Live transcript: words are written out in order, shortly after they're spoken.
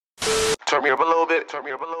Turn me up a little bit. Turn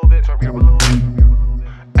me up a little bit. Turn me up a little bit.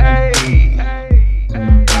 Hey,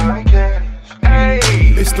 podcast. Hey,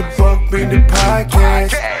 it's the Buck Bandit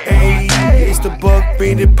Podcast. Hey, it's the Buck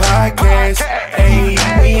Bandit Podcast. Hey,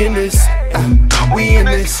 we in this. We in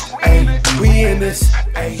this. Hey, we in this.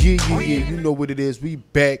 Hey, Yeah. You know what it is. We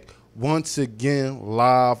back once again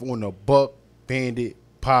live on the Buck Bandit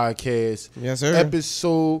Podcast. Yes, sir.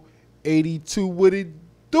 Episode 82. What it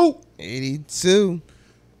do? 82.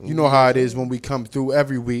 You know how it is when we come through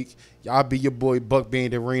every week. I'll be your boy Buck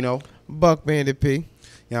Bandit Reno. Buck Bandit P. You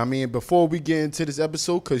know what I mean? Before we get into this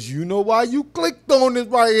episode, because you know why you clicked on this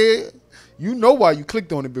right here. You know why you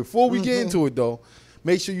clicked on it. Before we get into it, though,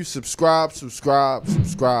 make sure you subscribe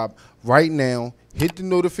right now. Hit the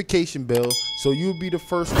notification bell so you'll be the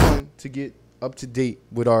first one to get up to date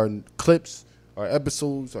with our clips, our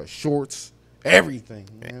episodes, our shorts, everything.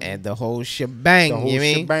 You know And the whole shebang, the whole you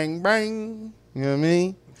mean? bang. You know what I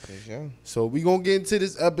mean? For sure. So we going to get into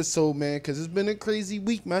this episode, man, because it's been a crazy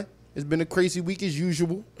week, man. It's been a crazy week as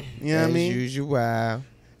usual. You know what I mean? As usual. And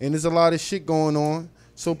there's a lot of shit going on.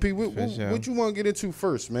 So, P, what sure. you want to get into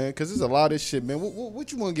first, man? Because there's a lot of shit, man.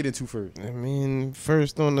 What you want to get into first? I mean,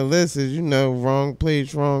 first on the list is, wrong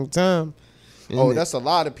place, wrong time. And That's a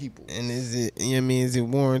lot of people. And is it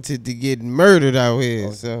warranted to get murdered out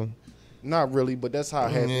here? So Not really, but that's how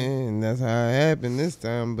it happened. and that's how it happened this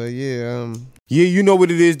time. But yeah, Yeah, you know what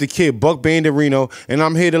it is, the kid, Buck Bandit Reno, and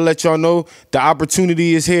I'm here to let y'all know the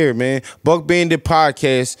opportunity is here, man. Buck Bandit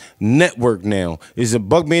Podcast Network now is a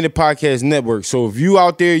Buck Bandit Podcast Network. So if you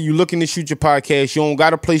out there, you looking to shoot your podcast, you don't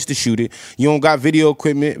got a place to shoot it. You don't got video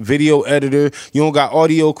equipment, video editor. You don't got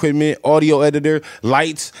audio equipment, audio editor,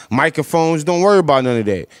 lights, microphones. Don't worry about none of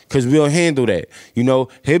that because we'll handle that.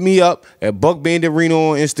 Hit me up at Buck Bandit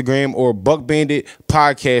Reno on Instagram or Buck Bandit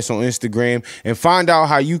Podcast on Instagram and find out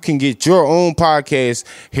how you can get your own podcast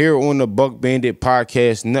here on the Buck Bandit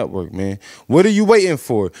Podcast Network, man. What are you waiting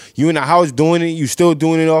for? You in the house doing it? You still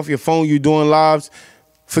doing it off your phone? You doing lives?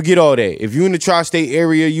 Forget all that. If you in the tri-state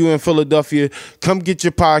area, you in Philadelphia, come get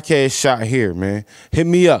your podcast shot here, man. Hit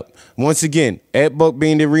me up. Once again, at Buck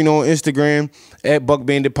Bandit Reno on Instagram, at Buck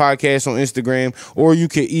Bandit Podcast on Instagram, or you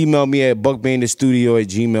can email me at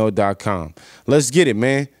buckbanditstudio@gmail.com. Let's get it,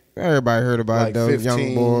 man. everybody heard about it, though. 15,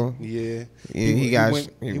 Young boy. Yeah. He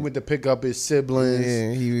went to pick up his siblings.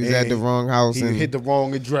 Yeah, he was at the wrong house. He and hit the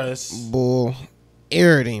wrong address. Bull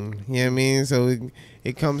aired him. You know what I mean? So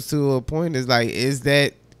it comes to a point. It's like, is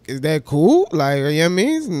that cool? Like, you know what I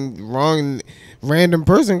mean? Some random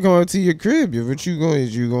person coming to your crib. Is you going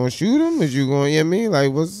to shoot him? Is you going, you know what I mean?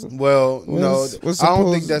 Like, I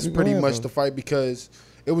don't think that's pretty much the fight because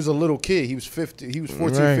it was a little kid. He was 50. He was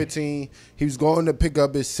 14, Right. 15. He was going to pick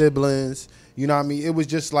up his siblings. You know what I mean? It was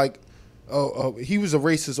just like, he was a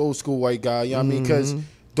racist old school white guy. You know what I mean? Because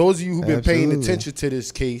those of you who've been paying Absolutely. attention to this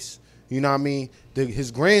case, you know what I mean?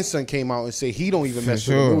 His grandson came out and said he don't even mess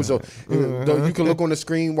sure. with him. You can look on the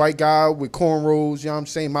screen, white guy with cornrows. You know what I'm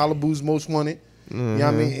saying? Malibu's most wanted. You know what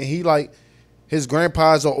I mean? And he his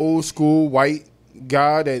grandpa's an old school white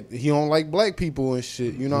guy that he don't like black people and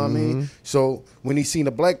shit. You know what I mean? So when he seen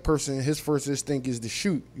a black person, his first instinct is to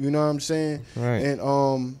shoot. You know what I'm saying? Right.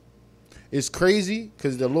 And it's crazy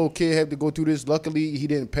because the little kid had to go through this. Luckily, he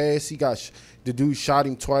didn't pass. The dude shot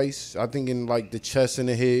him twice, I think in the chest and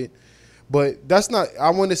the head. But that's not, I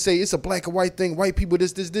want to say it's a black and white thing. White people,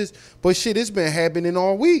 this. But shit, it's been happening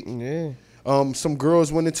all week. Yeah. Some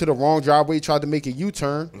girls went into the wrong driveway, tried to make a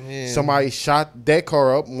U-turn. Yeah. Somebody shot that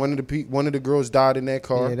car up. One of the girls died in that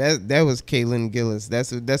car. Yeah, that was Caitlin Gillis.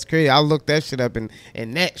 That's crazy. I looked that shit up and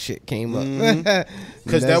that shit came up.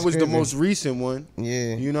 Because that was the crazy. most recent one.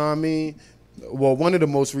 Yeah. You know what I mean? Well, one of the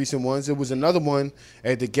most recent ones. It was another one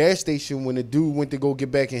at the gas station when the dude went to go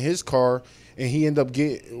get back in his car, and he ended up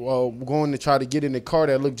going to try to get in the car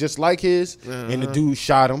that looked just like his, and the dude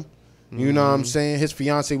shot him. You know what I'm saying? His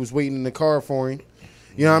fiance was waiting in the car for him.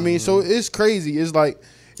 You know what I mean? So it's crazy. It's like,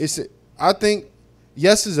 I think,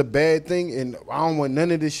 yes, it's a bad thing, and I don't want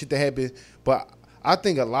none of this shit to happen, but I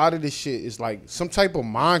think a lot of this shit is like some type of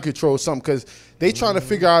mind control or something, because they trying to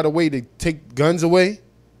figure out a way to take guns away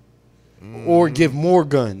or give more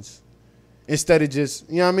guns instead of just,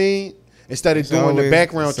 you know what I mean? Instead of doing the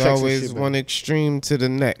background checks and shit. It's always one extreme to the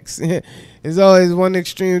next. It's always one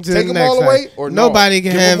extreme to Take the them next. all away or no? Nobody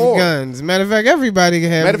can Give have them more. guns. Matter of fact, everybody can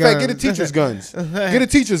have guns. Matter of fact, get a teacher's guns. Get a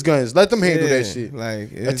teacher's guns. Let them handle that shit.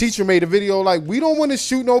 Like, A teacher made a video like, we don't want to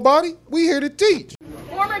shoot nobody. We here to teach.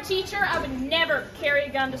 Former teacher, I would never carry a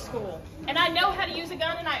gun to school. And I know how to use a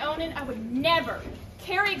gun and I own it. I would never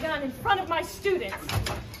carry a gun in front of my students.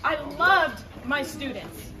 I loved my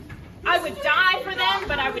students. I would die for them,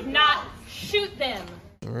 but I would not shoot them.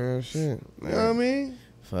 Real shit. You know what I mean?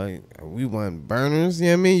 Fuck, we want burners. You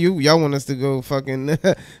know what I mean? Y'all want us to go fucking to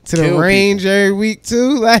the Kill range every week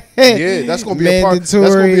too? Like, Yeah, that's gonna be a part. That's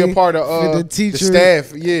gonna be a part of for the the teacher.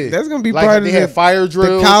 staff. Yeah, That's gonna be like part they of have fire the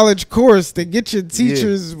drills. college course to get your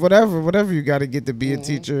teachers, whatever you got to get to be a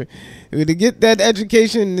teacher. To get that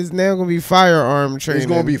education is now gonna be firearm training. It's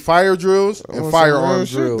gonna be fire drills and On some firearm real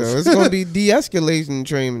shit, drills. though. It's gonna be de-escalation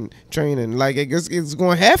training. Like it's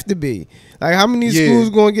gonna have to be. Like how many Yeah. schools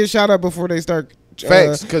gonna get shot up before they start?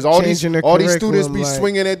 Facts, because all these changing the students be curriculum, like-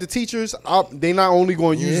 swinging at the teachers. They not only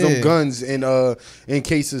going to use Yeah. them guns in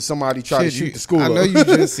cases somebody try to Shit, shoot the school I up. know you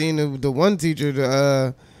just seen the one teacher.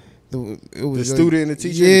 It The was student and the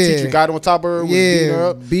teacher. Yeah. The teacher got on top of her, was beating her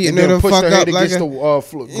up, beating and her then the pushed fuck her head up like against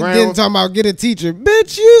a- the And then ground. talking about get a teacher,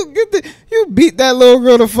 bitch. You beat that little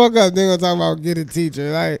girl the fuck up. Then gonna talk about get a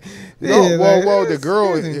teacher. Like No, yeah, well, like, the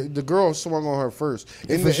crazy. girl swung on her first.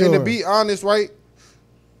 And, For and to sure. be honest, right,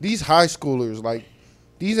 these high schoolers, like,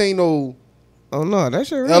 these ain't no Oh no, that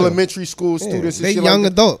shit real. elementary school Yeah, students. And they shit young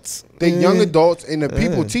like that. adults. They young Yeah. adults, and the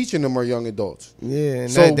people Yeah. teaching them are young adults. Yeah.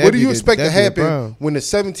 And So that what do be you the- expect to that be the happen problem. when a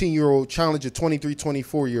 17-year-old challenge a 23,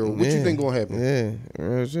 24-year-old? What you Yeah. think gonna happen? Yeah,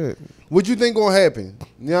 real shit. What you think gonna happen?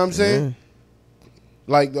 You know what I'm saying?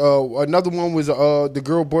 Like another one was the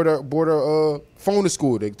girl brought her phone to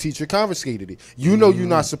school. The teacher confiscated it. You know you're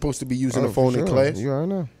not supposed to be using Oh, a phone for in sure. class. You already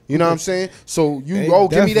know. You know what I'm saying? So you They give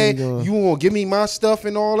me that. definitely gonna- You won't give me my stuff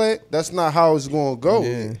and all that. That's not how it's gonna go. Yeah.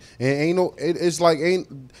 And ain't no. It's like ain't.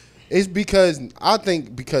 It's because I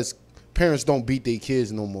think because parents don't beat their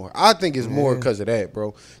kids no more. I think it's more because of that,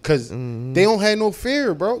 bro. Because they don't have no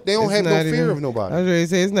fear, bro. They don't It's have no not fear even- of nobody. I was ready to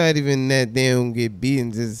say it's not even that they don't get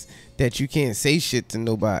beaten, just that you can't say shit to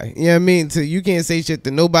nobody. You know what I mean? You can't say shit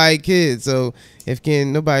to nobody kids. So if can't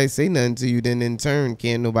nobody say nothing to you, then in turn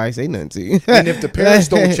can't nobody say nothing to you. And if the parents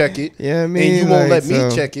don't check it, yeah, I mean, and you won't like, let me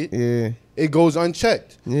so, check it, Yeah. it goes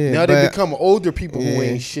unchecked. Yeah, now they but- become older people who Yeah.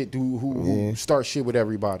 ain't shit, who start shit with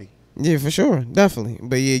everybody. Yeah, for sure. Definitely.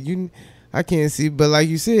 But yeah, I can't see, but like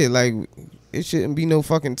you said, like it shouldn't be no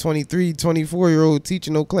fucking 23, 24-year-old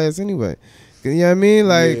teaching no class anyway. You know what I mean?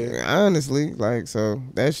 Like honestly, like so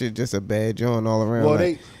that shit just a bad joint all around. Well,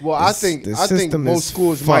 like, I think the I think system most is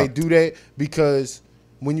schools might fucked. do that because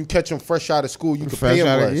when you catch them fresh out of school, you can pay them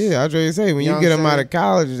less. Yeah, I was ready to say when You you know get what them I'm out saying? of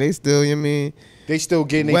college, they still, you know what I mean, They still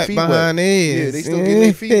getting their wet feet behind wet. their Yeah, ass. they still getting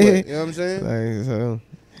their feet wet. You know what I'm saying? Like so.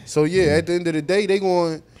 So yeah, at the end of the day, they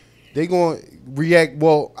going react.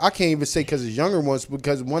 Well, I can't even say because it's younger ones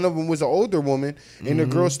because one of them was an older woman, and the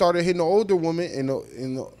girl started hitting the older woman, and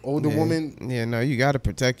the older woman. Yeah, no, you got to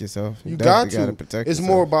protect yourself. You got definitely to. gotta protect It's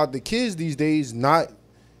yourself. more about the kids these days not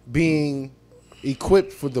being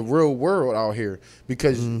equipped for the real world out here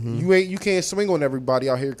because you can't swing on everybody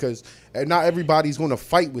out here because not everybody's going to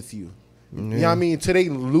fight with you. You know what I mean? Until they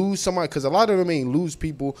lose somebody, because a lot of them ain't lose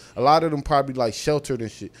people. A lot of them probably like sheltered and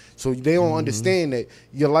shit. So they don't understand that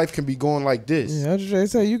your life can be going like this. Yeah, I was trying to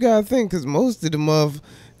say you gotta think because most of them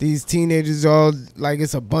these teenagers all like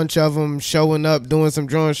it's a bunch of them showing up doing some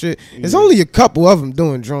drone shit. It's only a couple of them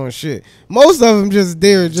doing drone shit. Most of them just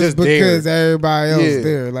there just because everybody else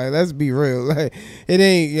there. Like let's be real. Like it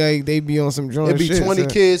ain't like they be on some drone It'd be shit. 20 so-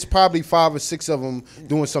 kids, probably 5 or 6 of them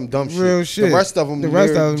doing some dumb Real shit. The rest of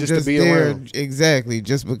them, just to be there around. exactly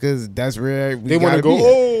just because that's where They want to go.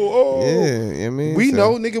 Oh. Yeah, I mean We so-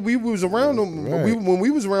 know, nigga. We was around them. Right. When we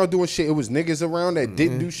was around doing shit, it was niggas around that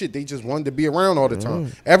didn't do shit. They just wanted to be around all the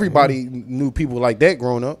time. Everybody knew people like that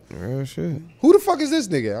growing up. Real shit. Who the fuck is this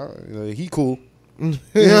nigga? He cool. You know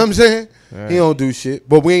what I'm saying? He don't do shit,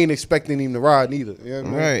 but we ain't expecting him to ride neither. You know what I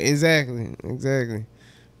mean? Right, exactly.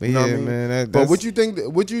 But You know yeah, what I mean? man. But what you think?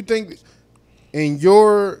 What you think in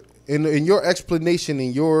your explanation,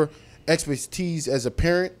 in your expertise as a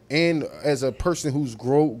parent and as a person who's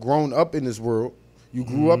grown up in this world, you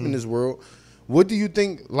grew up in this world. What do you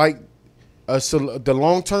think? Like the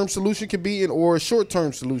long term solution could be, or a short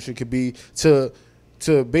term solution could be to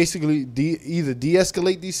basically either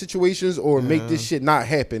de-escalate these situations or make this shit not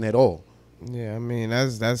happen at all. Yeah, I mean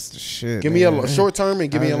that's the shit. Give me a short term and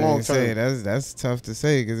give me a long term. That's tough to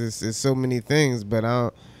say because it's so many things. But I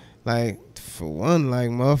don't like for one, like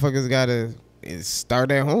motherfuckers gotta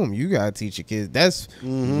start at home. You gotta teach your kids. That's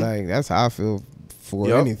like that's how I feel for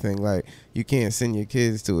anything. Like you can't send your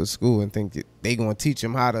kids to a school and think that they gonna teach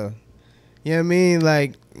them how to. You know what I mean?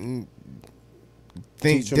 Like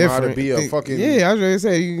think Teach them different. how to be a fucking I was ready to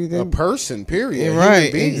say a person. Period. Yeah, A right,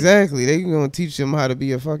 human being. exactly. They gonna teach them how to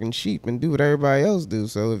be a fucking sheep and do what everybody else do.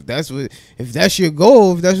 So if that's your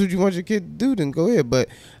goal, if that's what you want your kid to do, then go ahead. But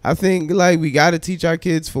I think like we gotta teach our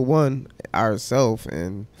kids for one ourselves,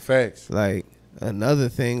 and Facts. like another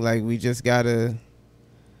thing, like we just gotta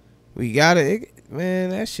we gotta, man,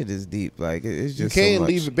 that shit is deep. Like it's You just can't so much.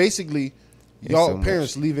 leave it. Basically, It's y'all so much.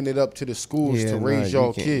 parents leaving it up to the schools to nah, raise you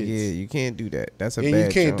y'all can't- kids. Yeah, you can't do that. That's a And bad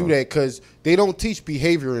you can't do job. that because they don't teach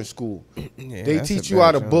behavior in school. Yeah, They that's a teach you bad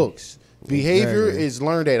out of job. books. Behavior Exactly. is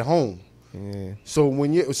learned at home. Yeah. So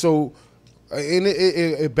when you and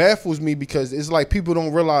it baffles me because it's like people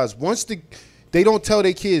don't realize they don't tell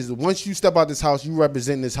their kids once you step out this house you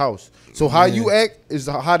represent this house. So how you act is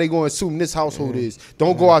how they gonna assume this household is.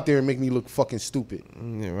 Don't go out there and make me look fucking stupid.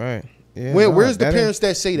 Yeah, right. Yeah, Where's the that parents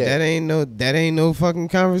that say that? That ain't no fucking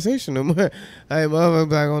conversation no more. Like motherfucker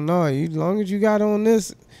be like, oh no, you long as you got on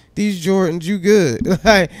these Jordans, you good.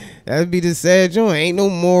 Like that'd be the sad joint. Ain't no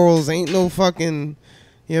morals, ain't no fucking.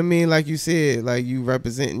 You know what I mean? Like you said, like you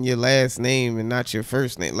representing your last name and not your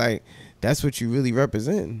first name. Like that's what you really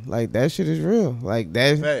representing. Like that shit is real. Like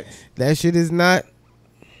that shit is not.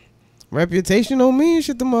 Reputation don't mean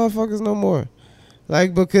shit to motherfuckers no more.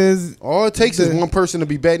 Like because All it takes is one person to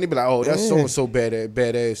be bad and they be like, oh, that's Yeah. so and so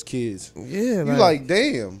badass kids. yeah, You like,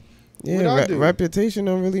 damn. yeah, What I do? reputation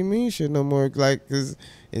don't really mean shit no more. Like, cause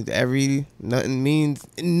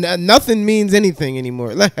nothing means anything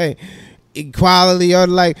anymore. Like equality or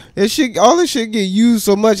like this shit, all this shit get used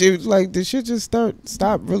so much. It's like the shit just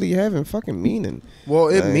stop really having fucking meaning. Well,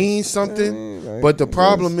 it Like, means something, like, but the it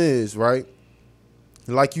problem is, right?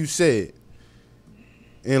 Like you said,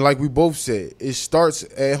 and like we both said, it starts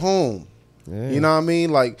at home. Yeah. You know what I mean?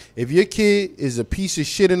 Like, if your kid is a piece of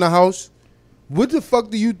shit in the house, what the fuck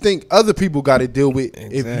do you think other people got to deal with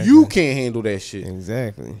if Exactly. you can't handle that shit?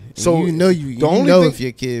 Exactly. So, And you the only know thing- if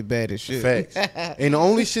your kid bad as shit. Facts. And the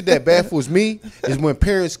only shit that baffles me is when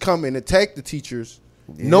parents come and attack the teachers,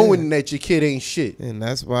 knowing that your kid ain't shit. And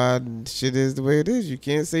that's why shit is the way it is. You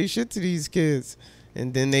can't say shit to these kids.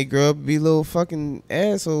 And then they grow up to be little fucking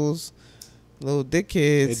assholes, little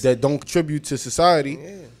dickheads. That don't contribute to society.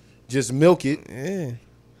 Yeah. Just milk it. Yeah.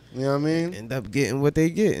 You know what I mean? End up getting what they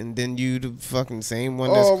get. And then you the fucking same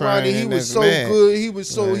one that's Oh, crying. Ronnie, he and was that's so mad. good. He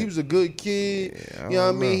was a good kid. Yeah, I you know what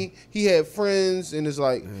I don't mean? He had friends, and it's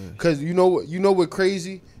like, cause you know what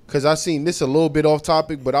crazy? Cause I seen this a little bit off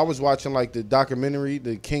topic, but I was watching like the documentary,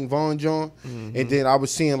 the King Von John, and then I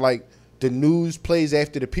was seeing like the news plays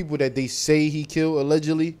after the people that they say he killed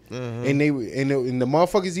allegedly, and the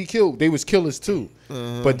motherfuckers he killed, they was killers too.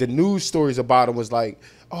 But the news stories about him was like,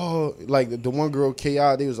 oh, like the one girl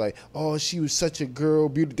K.I., they was like, oh, she was such a girl,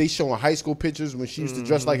 beauty. They showing high school pictures when she used to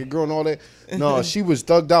dress like a girl and all that. No, she was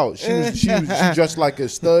thugged out. She dressed like a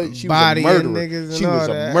stud. She Bodying was a murderer. niggas and She all was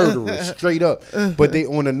a that. murderer, straight up. But they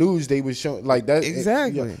on the news they was showing like that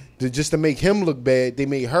Exactly. just to make him look bad. They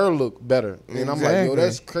made her look better, and I'm like, yo, Exactly.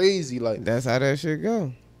 that's crazy. Like That's how that shit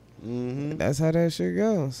go. That's how that shit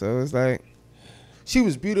go. So it's like, she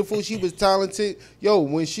was beautiful. She was talented. Yo,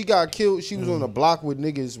 when she got killed, she was on the block with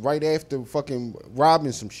niggas right after fucking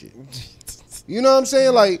robbing some shit. You know what I'm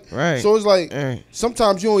saying? Like, Right. so it's like Right.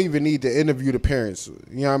 sometimes you don't even need to interview the parents.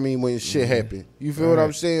 You know what I mean? When shit happen, you feel what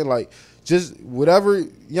I'm saying? Like, just whatever. You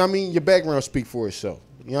know what I mean? Your background speak for itself.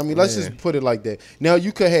 You know what I mean? Let's just put it like that. Now,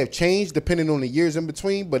 you could have changed depending on the years in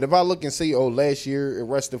between, but if I look and say, oh, last year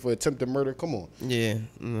arrested for attempted murder, come on. yeah.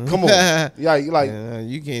 Come on. Yeah, you like, Yeah,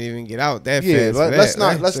 you can't even get out that Yeah, fast. for let's that, not-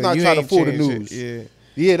 right? let's So not you try to ain't fool the changed news. it.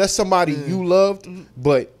 yeah, that's somebody you loved,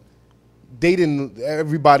 but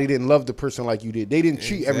everybody didn't love the person like you did. They didn't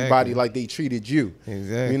treat everybody Exactly. like they treated you. Yeah,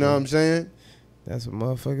 exactly. You know what I'm saying? That's what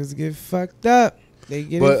motherfuckers get fucked up. They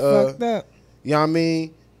get But, it fucked up. You know what I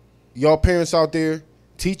mean? Y'all parents out there,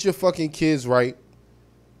 teach your fucking kids right.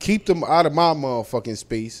 Keep them out of my motherfucking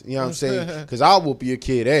space. You know what I'm saying? Because I'll whoop your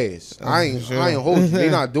kid ass. I ain't hold you. They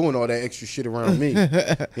not doing all that extra shit around me. You know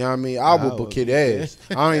what I mean? I'll whoop a kid ass.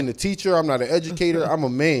 I ain't a teacher. I'm not an educator. I'm a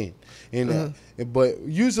man. And but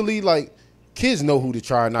usually, like, kids know who to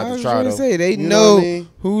try and not I to was try. trying to Though. say they You know what I mean?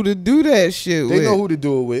 who to do that shit with. They know who to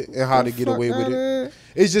do it with and how to get Fuck away with outta it.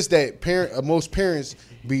 It's just that most parents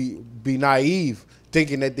be naive,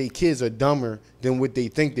 thinking that their kids are dumber than what they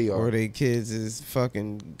think they Or are. they kids is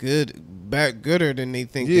fucking gooder than they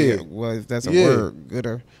think Yeah. they are. Well, if that's a Yeah. word,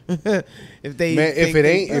 gooder. if they Man, think if it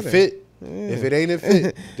they ain't better. if it ain't a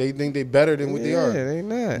fit, they think they better than what they Yeah, are. they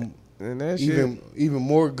not. And that Even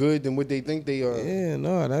more good than what they think they are. Yeah,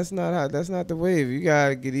 no, that's not the wave. You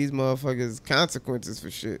gotta get these motherfuckers consequences for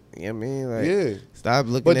shit. You know what I mean? Like, Yeah. stop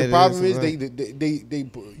looking But at the it problem as is they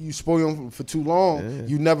you spoil them for too long. Yeah.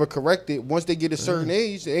 You never correct it. Once they get a certain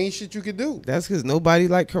age, there ain't shit you can do. that's because nobody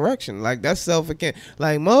like correction. Like, that's self-account.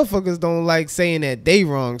 Like, motherfuckers don't like saying that they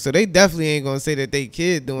wrong, so they definitely ain't gonna say that they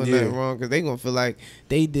kid doing Yeah. nothing wrong because they gonna feel like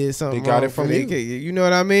they did something They got wrong it from for their you. kid. You know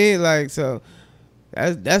what I mean? Like, so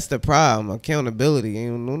That's the problem. Accountability.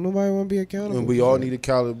 Ain't nobody want to be accountable. And we all need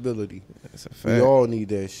accountability. That's a fact. We all need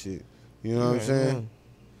that shit. You know what I'm saying?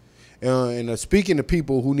 And speaking to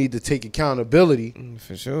people who need to take accountability,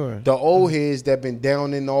 For sure. the old heads that been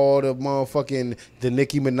down in all the motherfucking the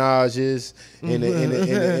Nicki Minaj's and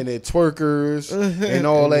the twerkers and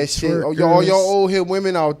all that shit. Oh, y'all old head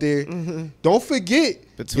women out there, don't forget,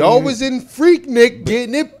 y'all was in Freaknik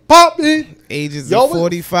getting it popping. Ages Y'all of was-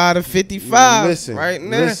 45 to 55. Listen, right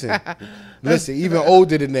now. listen, even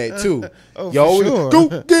older than that too. Oh, Y'all for was, sure.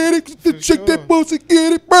 go get it, shake that pussy,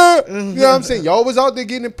 get it, bro. You know what I'm saying? Y'all was out there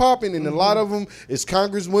getting it popping, and a lot of them is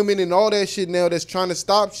congresswomen and all that shit now that's trying to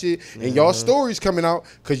stop shit. And y'all stories coming out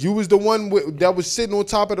because you was the one that was sitting on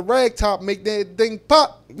top of the rag top, make that thing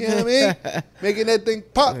pop. You know what I mean? Making that thing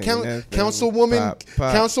pop. Making that thing Councilwoman,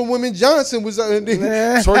 pop. Councilwoman Johnson was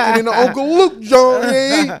twerking in the Uncle Luke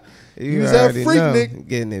joint. You was at already know. Freaknik.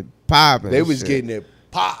 Getting it popping. They was shit. getting it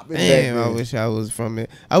popping. Damn, back I then. wish I was from it.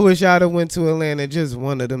 I wish I'd have went to Atlanta just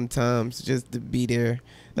one of them times just to be there.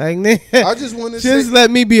 Like, nigga, I just want to just say, let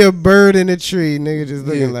me be a bird in a tree, nigga. Just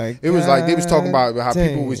looking like it was like they was talking about how dang.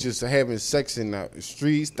 people was just having sex in the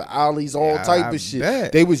streets, the alleys, all Yeah, type I of shit.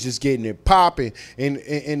 bet. They was just getting it popping, and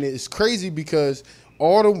it's crazy because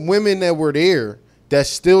all the women that were there that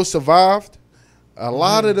still survived, a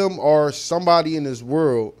lot of them are somebody in this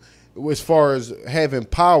world as far as having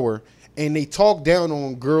power. And they talk down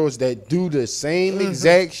on girls that do the same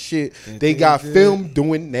exact shit. They got filmed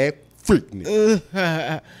doing that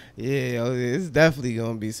Freaknik. Yeah, it's definitely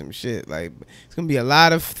gonna be some shit. Like, it's gonna be a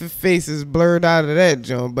lot of faces blurred out of that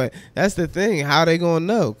joint. But that's the thing. How they gonna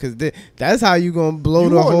know? Because that's how you gonna blow You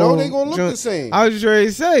the won't whole. know they gonna look joint. the same. I was just ready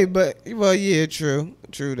to say, but well, yeah, true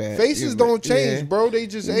that. Faces Yeah, don't change, yeah. bro. They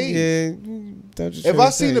just age. Yeah. If I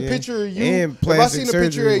seen a picture of you, And if I plastic seen a picture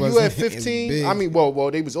of surgery you wasn't at as 15, big. I mean, well,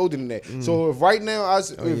 they was older than that. So if right now,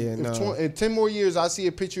 yeah, in 10 more years, I see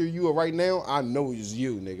a picture of you right now, I know it's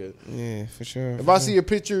you, nigga. Yeah, for sure. If I see a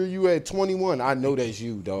picture of you at 21, I know that's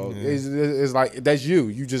you, dog. It's like, that's you.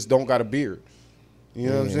 You just don't got a beard. You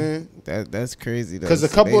know what I'm saying? That's crazy. Because a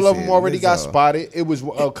couple of them already got spotted. It was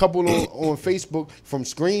a couple on Facebook from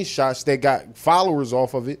screenshots that got followers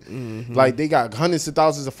off of it. Like they got hundreds of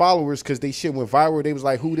thousands of followers because they shit went viral. They was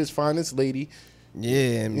like, "Who this finest lady?"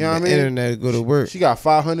 Yeah, You know what I the mean? internet go to work. She got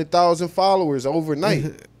 500,000 followers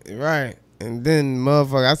overnight. Right. And then,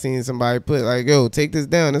 motherfucker, I seen somebody put like, "Yo, take this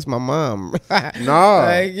down. That's my mom." Nah,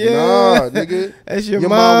 like, yeah, nah, nigga. That's your mom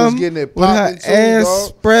was mom getting it with her popping too, ass dog.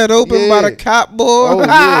 spread open by the Yeah. cop board. Oh,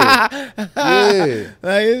 yeah. Yeah.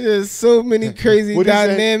 Like, it's just so many crazy What he say?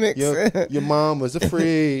 dynamics. Your mom was a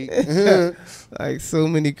freak. Like, so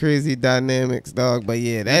many crazy dynamics, dog. But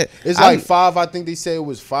yeah, that It's like five. I think they said it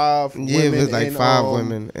was five. Yeah, it women was like in, 5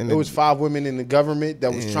 women. And it was 5 women in the government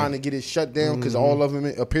that was trying to get it shut down because all of them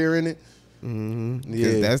appear in it.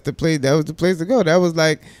 Yeah, that's the place. That was the place to go. That was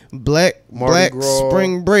like Black Gras.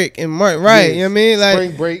 Spring Break and right. Yeah, You know what I mean? Like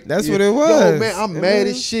Spring Break. That's Yeah. what it was. Yo, man, I'm mad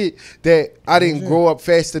as shit that I didn't grow up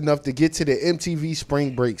fast enough to get to the MTV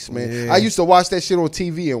Spring Breaks, man. Yeah. I used to watch that shit on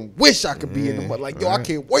TV and wish I could be in them. Like, yo, I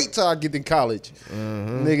can't wait till I get in college.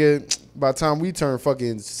 Nigga, by the time we turned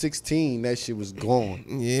fucking 16, that shit was gone.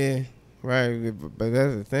 Yeah. Right, but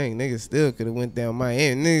that's the thing. Niggas still could have went down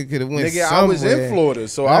Miami. Nigga could have went Nigga, somewhere. I was in Florida,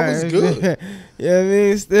 so I was good. Yeah, I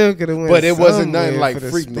mean, still could have went. But it wasn't nothing somewhere like for the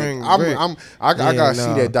Freaknik. spring I break. gotta Yeah,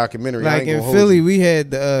 see that documentary. I Like ain't in gonna hold Philly, you. we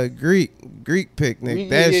had the Greek picnic. Yeah,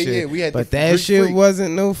 That yeah, shit. yeah, we had but the that Greek shit freak.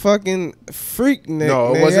 wasn't no fucking Freaknik.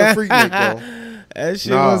 No, it nigga. wasn't Freaknik, though. That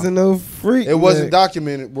shit Nah. wasn't no Freaknik. It wasn't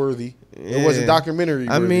documented worthy. It wasn't Yeah. documentary worthy.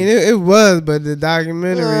 I mean, it was, but the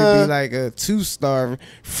documentary Uh. be like a 2-star.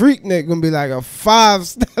 Freaknik gonna be like a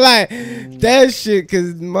 5-star. Like that shit,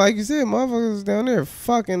 cause like you said, motherfuckers down there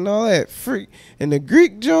fucking all that freak. And the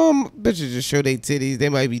Greek joint, bitches just show their titties. They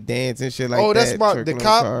might be dancing shit like that. oh, that's my the twerking on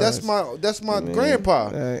cop. cars. That's my Man, grandpa.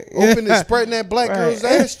 like- Open and spreading that black Right. girl's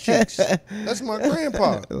ass cheeks. That's my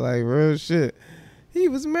grandpa. Like real shit. He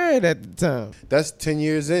was married at the time, That's 10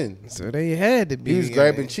 years in. so they had to be. He was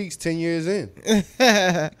grabbing cheeks 10 years in. You know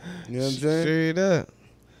what I'm saying? Straight up.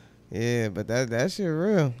 Yeah, but that shit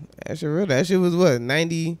real. That shit real. That shit was what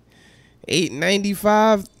 98,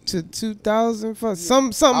 95 to 2000,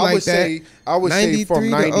 something I like that. I would say from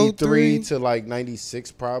 93 to 93 03. to like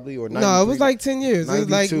 96 probably or 93. No, it was like 10 years. It was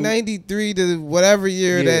like 92. 93 to whatever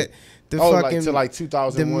year Yeah. that the like fucking to like the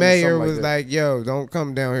 2001. mayor something was that. like, "Yo, don't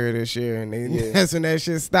come down here this year," and Yeah. that's when that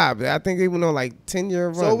shit stopped. I think they went on like 10-year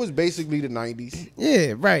run. So it was basically the 90s.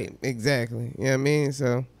 Yeah, right. Exactly. You know what I mean?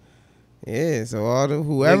 So, yeah. So all the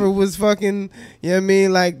whoever was fucking, you know what I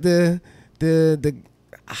mean, like the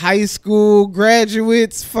high school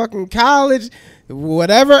graduates, fucking college,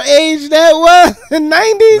 whatever age that was in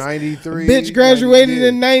 90s. 93. Bitch graduated 90,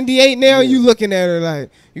 in 98. Now Yeah. you looking at her like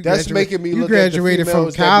That's making me you look at the graduated from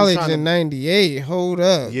females that be college tryna- in 98. Hold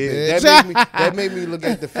up. Yeah, bitch. that made me look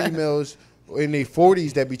at the females in their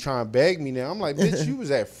 40s that be trying to bag me now. I'm like, bitch, you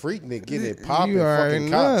was at Freaknik getting it popping, You already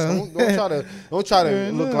fucking cops. know. Don't try to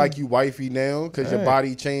You look know. like you wifey now because your Right.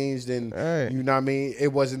 body changed and Right. you know what I mean.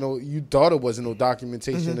 It wasn't no. You thought it wasn't no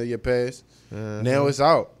documentation of your past. Uh-huh. Now it's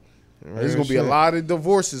out. There's gonna be a shit. lot of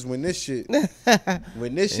divorces when this shit, Yeah.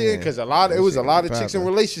 because it That was a shit lot be of chicks in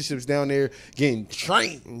poppin'. relationships down there getting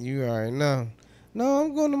trained. You already know. No,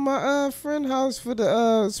 I'm going to my friend house for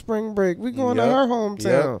the spring break. We going to Yep. her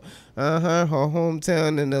hometown. Her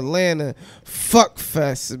hometown in Atlanta. Fuck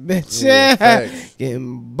fest, bitch. Yeah, facts.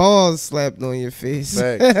 Getting balls slapped on your face.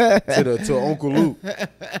 Facts. to Uncle Luke.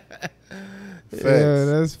 Facts. Yeah,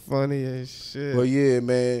 that's funny as shit. But yeah,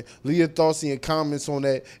 man, leave your thoughts and your comments on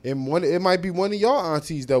that. And it might be one of y'all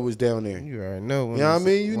aunties that was down there. You already know. When You know what I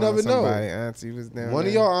mean? You never know. somebody auntie was down One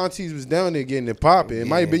of there. y'all aunties was down there getting it popping. It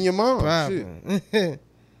might have been your mom. Shit. Poppin'.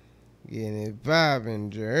 Getting it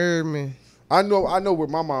popping, you heard me? I know where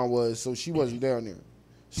my mom was, so she wasn't down there.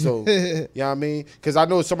 So, you know what I mean? Because I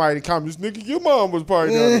know somebody in the comments, nigga, your mom was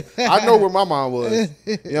probably down there. I know where my mom was.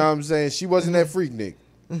 You know what I'm saying? She wasn't at Freaknik.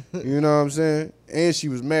 You know what I'm saying? And she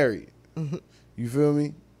was married. You feel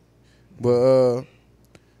me? But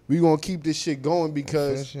we gonna keep this shit going For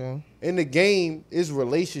because sure. in the game is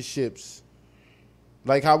relationships.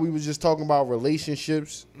 Like how we was just talking about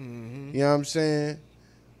relationships. You know what I'm saying?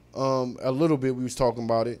 A little bit we was talking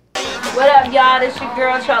about it. What up, y'all? This your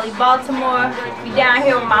girl, Charlie Baltimore. We down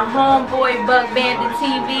here with my homeboy, Buck Bandit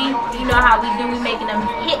TV. You know how we do. We making them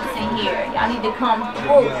hits in here. Y'all need to come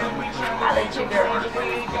through. I let your girl.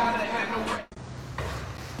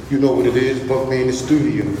 You know what it is, Buck Band in the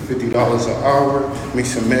studio. $50 an hour,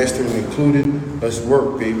 mix and mastering included. Let's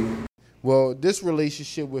work, baby. Well, this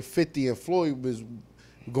relationship with 50 and Floyd was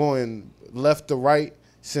going left to right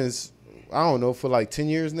since, I don't know, for like 10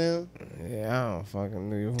 years now. Yeah, I don't fucking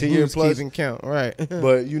know. 10 years plus. Keeping count, right?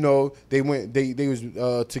 But you know, they was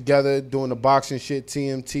together doing the boxing shit,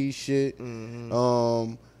 TMT shit.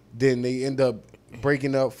 Then they end up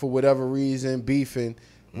breaking up for whatever reason, beefing.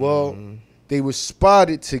 Well, they were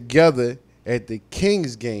spotted together at the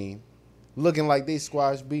Kings game, looking like they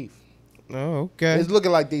squashed beef. Oh, okay. It's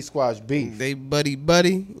looking like they squashed beef. They buddy, you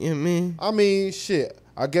know what I mean? I mean, shit.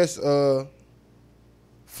 I guess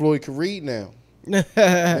Floyd can read now. You know what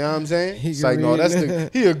I'm saying? He It's can like, no, read.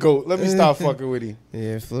 he a goat. Let me stop fucking with him.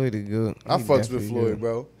 Yeah, Floyd is good. I He fucks with definitely Floyd, good.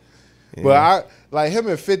 bro. Yeah. But I like him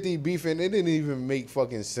and 50 beefing. It didn't even make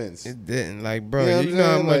fucking sense. It didn't. Like, bro, You know what you I'm know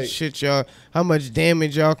how saying? much Like- shit y'all, how much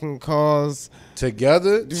damage y'all can cause.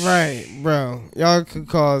 Together, Right, bro. Y'all could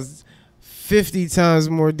cause 50 times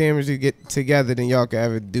more damage to get together than y'all could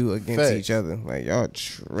ever do against Facts. each other. Like, y'all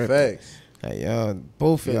tripping. Facts. Like, y'all,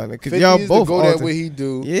 both of y'all. Because 50 y'all is both the go at alter- what he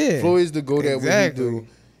do. Yeah. Floyd's the go at Exactly. what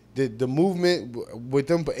he do. The movement with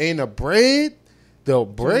them and the bread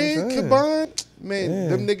saying. combined, man, Yeah.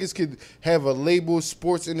 them niggas could have a label,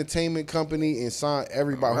 sports entertainment company, and sign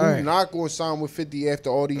everybody. Right. Who not going to sign with 50 after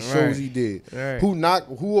all these Right. shows he did? Right.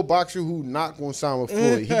 Who a boxer who not going to sign with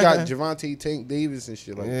Floyd? He got Javante Tank Davis and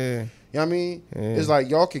shit like that. Yeah. You know what I mean? Yeah. It's like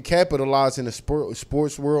y'all can capitalize in the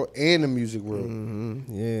sports world and the music world.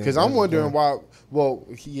 Yeah. Because I'm wondering why. Well,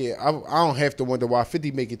 yeah, I don't have to wonder why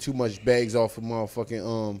 50 making too much bags off of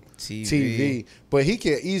motherfucking TV. But he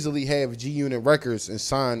can easily have G Unit Records and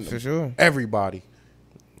sign For sure. everybody.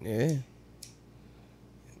 Yeah.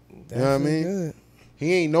 You know what I mean? Good.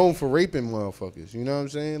 He ain't known for raping motherfuckers. You know what I'm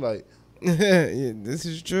saying? Like, Yeah, this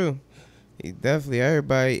is true. He definitely,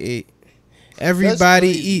 everybody ate.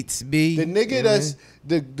 Everybody crazy. eats, B. the nigga that's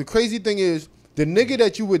the crazy thing is the nigga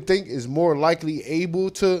that you would think is more likely able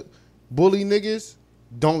to bully niggas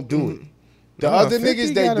don't do it. The No, other 50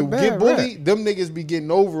 niggas that got a do bad get bullied, them niggas be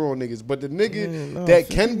getting over on niggas. But the nigga no, that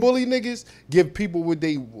 50 can bully niggas give people what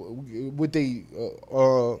they you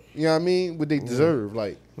know what I mean? What they deserve.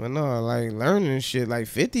 Like, But no, like learning shit. Like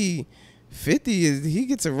 50 is he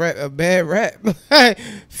gets a bad rap. 50 I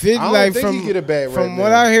don't like think from he get a bad rap from now.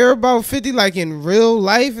 what I hear about 50, like in real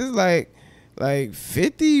life, is like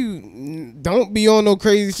 50 don't be on no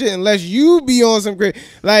crazy shit unless you be on some crazy.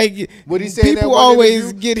 Like what he said, in that people one always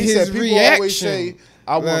interview, get he his said, people reaction. always say,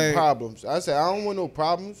 I want Like- problems. I said, I don't want no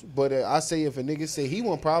problems. But I say, if a nigga say he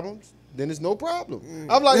want problems, then it's no problem.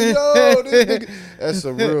 I'm like, yo, this nigga. That's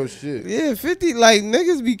some real shit. Yeah, 50, like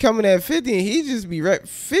niggas be coming at 50 and he just be rap.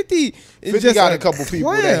 50 is 50 just got a couple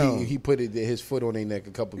people that clown. he put his foot on their neck.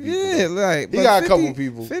 A couple people. Yeah, though. like He but got a couple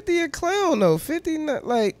people. 50 a clown though. 50 not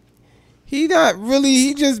like He not really.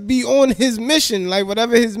 He just be on his mission. Like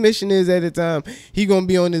whatever his mission is at the time, he gonna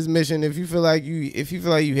be on his mission. If you feel like you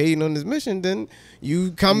hating on his mission, then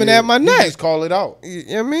you coming at my neck. Just call it out. You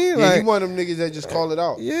know what I mean? Yeah, Like, he one of them niggas that just call it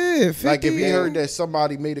out. Yeah, 50, like if he heard that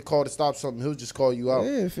somebody made a call to stop something, he'll just call you out.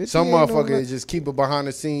 Yeah, 50 Some ain't no motherfucker like- just keep it behind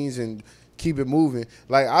the scenes and keep it moving.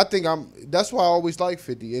 Like I think that's why I always like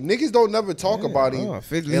 50. And niggas don't never talk about him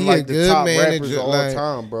 50, and he like a the good top manager, rappers of all like,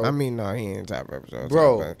 time, bro. I mean, no, he ain't top rappers all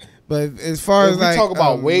Bro. time. But as far If as we like talk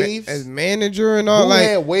about waves, as manager and all, who like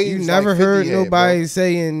had waves you like never 50 heard had, nobody bro?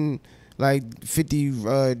 saying like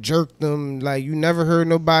 50 jerked them. Like you never heard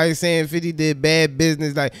nobody saying 50 did bad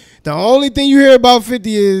business. Like the only thing you hear about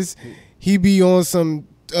 50 is he be on some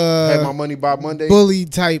had my money by Monday. bully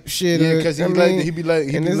type shit. Yeah, because he be lending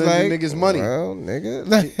niggas money. Well, nigga,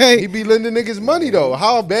 like, hey, He be lending niggas money though.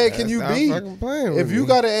 How bad can you stop be? fucking playing with If you me.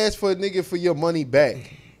 gotta ask for a nigga for your money back,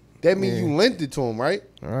 that means you lent it to him, right?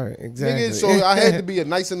 all right, exactly. Nigga, so I had to be a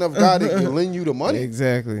nice enough guy to lend you the money.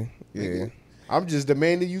 Exactly. Yeah. Nigga, I'm just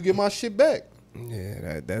demanding you get my shit back.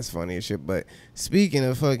 Yeah, that's funny as shit. But speaking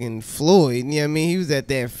of fucking Floyd, you know what I mean? He was at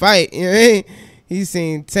that fight, you know what I mean? He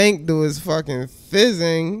seen Tank do his fucking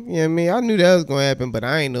fizzing, you know what I mean? I knew that was gonna happen, but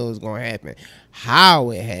I ain't know it was gonna happen.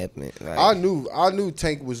 How it happened. Like, I knew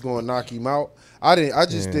Tank was gonna knock him out. I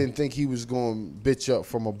just didn't think he was gonna bitch up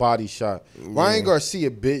from a body shot. Ryan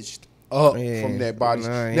Garcia bitched up from that body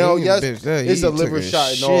shot. he Now, ain't yes, bitched up. it's He a took liver a shot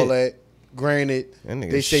and shit. all that. Granted, That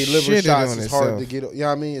nigga they say liver shitted shots on is hard to himself. get. You know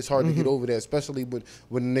what I mean? It's hard to get over that, especially with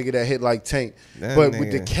a nigga that hit like Tank. That But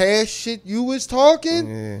with the nigga. cash shit you was talking,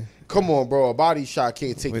 Yeah. come on, bro. A body shot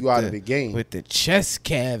can't take you out of the game. With the chest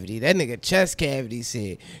cavity. That nigga chest cavity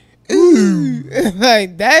said, ooh.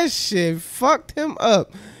 Like, that shit fucked him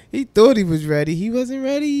up. He thought he was ready. He wasn't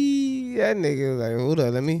ready. That nigga was like, hold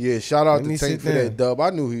up, let me. Yeah, shout out let me to Tank sit for that down. dub. I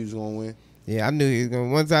knew he was gonna win. Yeah, I knew he was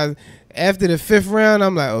going. After the 5th round,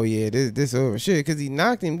 I'm like, oh yeah, this over. Shit, because he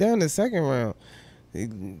knocked him down the 2nd round.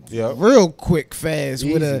 Yep. Real quick, fast,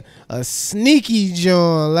 with a sneaky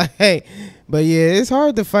John. Like, but yeah, it's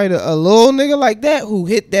hard to fight a little nigga like that who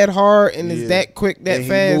hit that hard and is that quick, that And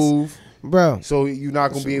fast. He move, Bro. so you're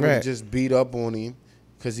not gonna be able Right. to just beat up on him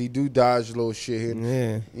because he do dodge little shit here.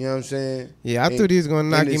 Yeah. You know what I'm saying? Yeah, I thought he was gonna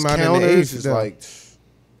knock and his him out in the counters 8th. is though. like,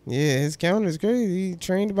 Yeah, his counter's crazy. He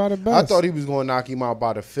trained by the best. I thought he was gonna knock him out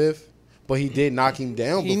by the 5th, but he did knock him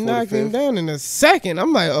down he before knocked the 5th. him down in the 2nd.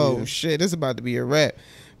 I'm like, oh Yeah. shit, this about to be a wrap.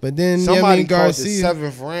 But then Somebody called the Garcia.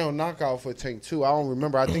 7th round knockout for Tank too. I don't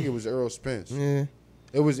remember. I think it was Earl Spence. Yeah.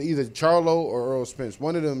 It was either Charlo or Earl Spence.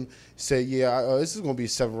 One of them said, "Yeah, this is gonna be a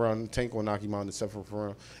 7th round. Tank gonna knock him out in the 7th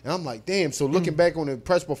round." And I'm like, "Damn!" So looking back on the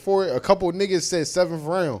press before it, a couple of niggas said 7th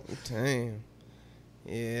round. Damn.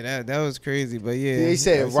 Yeah, that was crazy. But yeah, They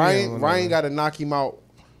said I see that one, Ryan got to knock him out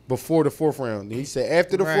before the 4th round. He said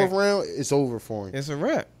after the 4th round, it's over for him. It's a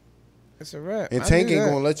wrap. It's a wrap. And I Tank knew ain't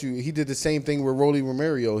that. gonna let you. He did the same thing with Rolly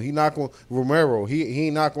Romero. He not gonna Romero. He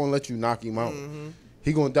ain't not gonna let you knock him out.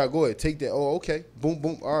 He gonna go ahead, take that. Oh, okay, boom,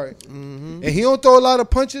 boom, all right. And he don't throw a lot of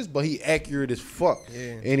punches, but he accurate as fuck.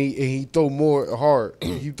 Yeah. And he throw more hard.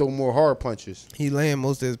 He throw more hard punches. He land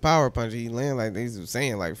most of his power punches. He land like they was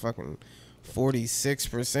saying like fucking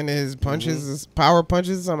 46% of his punches is power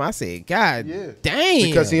punches or something. I said, God damn.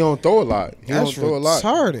 Because he don't throw a lot. He That's don't throw a lot.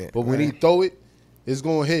 retarded. But when he throw it, it's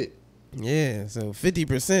gonna hit. Yeah, so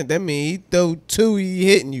 50%, that means he throw 2, he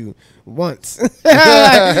hitting you once.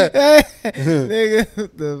 Nigga,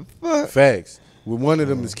 what the fuck? Facts. With one of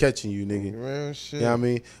them is catching you, nigga. Real shit. You know what I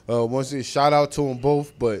mean? Once again, shout out to them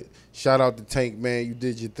both, but shout out to Tank, man. You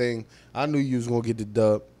did your thing. I knew you was going to get the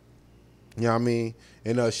dub. You know what I mean?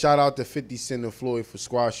 And shout out to 50 Cent and Floyd for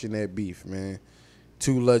squashing that beef, man.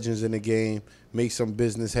 2 legends in the game. Make some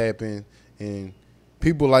business happen. And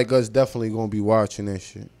people like us definitely going to be watching that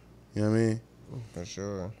shit. You know what I mean? For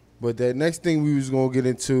sure. But that next thing we was going to get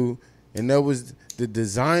into, and that was the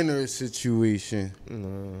designer situation.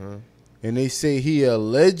 And they say he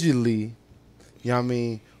allegedly, you know what I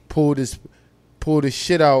mean, pulled his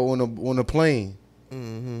shit out on a plane. You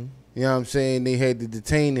know what I'm saying? They had to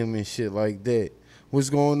detain him and shit like that. What's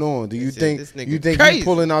going on? Do you think this nigga he crazy.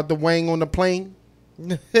 pulling out the wang on the plane?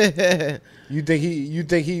 You think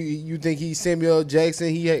he Samuel L. Jackson?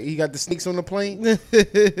 He got the snakes on the plane?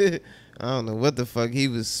 I don't know what the fuck he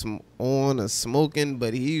was on or smoking,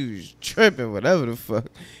 but he was tripping, whatever the fuck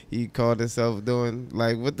he called himself doing.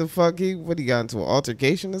 Like, what the fuck? He got into an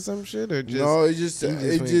altercation or some shit? Or just, No,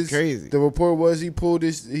 he went crazy. The report was he pulled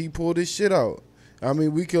his shit out. I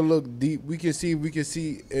mean, we can look deep. We can see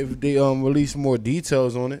if they release more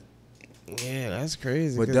details on it. Yeah, that's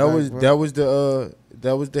crazy. But 'cause that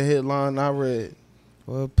like, was the headline I read.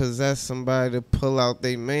 What possess somebody to pull out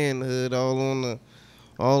their manhood all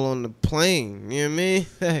on the plane? You know what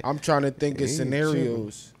I mean? I'm trying to think of He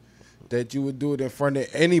scenarios that you would do it in front of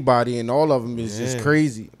anybody, and all of them is just Yeah.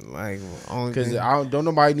 crazy. Like, only Because thing- don't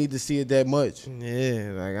nobody need to see it that much.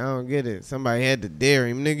 yeah, like I don't get it. Somebody had to dare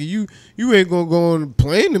him, nigga. You ain't gonna go on the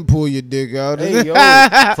plane and pull your dick out. Hey yo,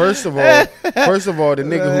 first of all, the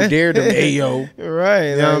nigga who dared him, hey yo, right?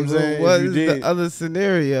 You know what I'm saying? What If you is did. the other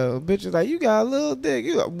scenario? Bitch is like, you got a little dick.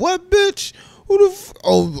 You like, what, bitch? Who the?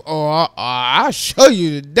 I'll show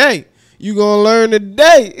you today. You gonna learn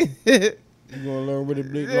today. you gonna learn what a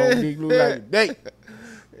big long dick look like today.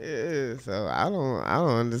 Yeah, so I don't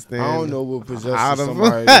understand. I don't know what how possesses the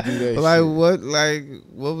somebody fuck- to do that like shit.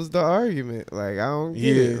 what was the argument? Like I don't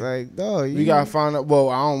get it. Yeah. Like dog, We gotta find out. Well,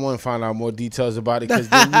 I don't want to find out more details about it because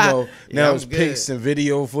now Yeah, it's I'm pics good. and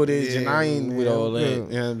video footage, and I ain't with Yeah, all I'm that. good.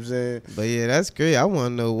 You know what I'm saying? But yeah, that's great. I want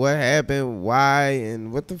to know what happened, why,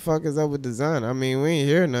 and what the fuck is up with design. I mean, we ain't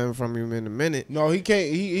hear nothing from him in a minute. No, he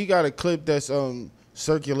can't. He got a clip that's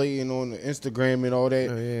circulating on the Instagram and all that.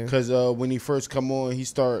 Oh, yeah. Because when he first come on, he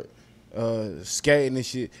start scatting and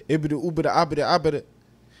shit. Ibida ubida abida abida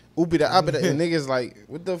ubida abida, and niggas like,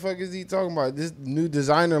 what the fuck is he talking about? This new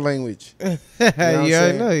designer language. You what I'm already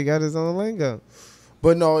saying? know he got his own lingo.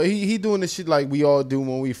 But no, he doing the shit like we all do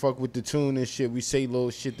when we fuck with the tune and shit. We say little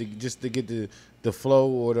shit just to get the flow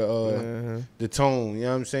or the tone. You know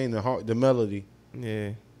what I'm saying? The melody.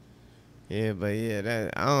 Yeah. Yeah, but yeah,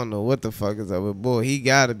 that I don't know what the fuck is up with boy. He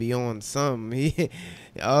gotta be on something. He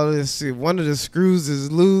all this shit. One of the screws is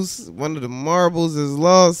loose. One of the marbles is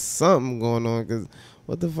lost. Something going on. Cause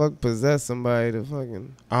what the fuck possessed somebody to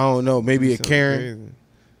fucking I don't know. Maybe do a something Karen.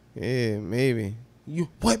 crazy? Yeah, maybe. You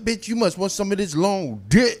what, bitch? You must want some of this long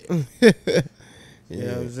dick. You know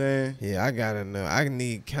what I'm saying? Yeah, I gotta know. I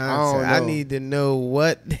need don't content. I know. need to know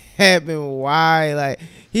what happened, why. Like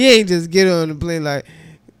he ain't just get on the plane like,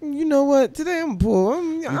 you know what? Today I'm poor.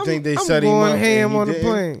 I'm think they I'm set him going up ham and he on the didn't?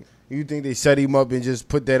 plane. You think they set him up and just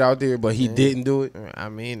put that out there, but he didn't do it? I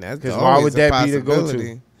mean, that's 'Cause always why would a that be the go-to?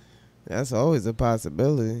 possibility. That's always a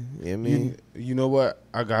possibility. You know what I mean? You know what?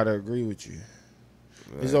 I gotta agree with you.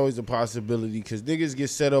 There's always a possibility because niggas get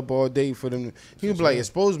set up all day for them. He'll be like,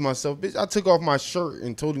 expose myself. Bitch, I took off my shirt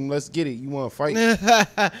and told him, let's get it. You want to fight? You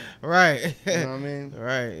Right. know what I mean?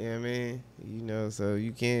 Right. You know what I mean? You know, so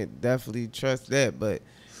you can't definitely trust that. But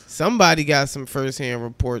somebody got some firsthand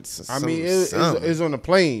reports. I mean, it's on the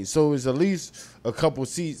plane, so it's at least a couple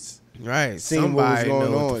seats right. seeing what was Somebody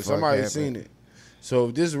going know what on. the fuck Somebody happened. seen it. So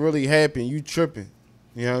if this really happened, you tripping.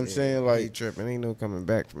 You know what I'm saying? He Like, tripping. Ain't no coming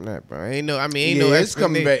back from that, bro. Ain't no. I mean, ain't yeah, no. it's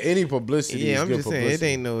coming explanation. back. Any publicity is Yeah, I'm good just saying publicity. it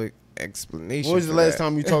ain't no explanation. When was the for last that.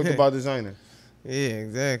 time you talked about designer? Yeah,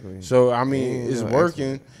 exactly. So, I mean, Ain't it's no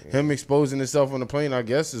working. explanation. Him exposing himself on the plane, I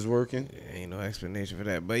guess, is working. Ain't no explanation for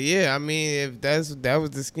that. But yeah, I mean, if that was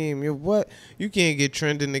the scheme, what you can't get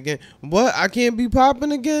trending again. What I can't be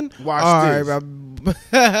popping again. Watch All this. right,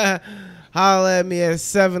 bro. Holla at me at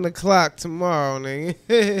 7:00 tomorrow,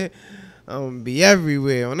 nigga. I'm gonna be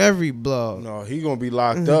everywhere on every blog. No, he gonna be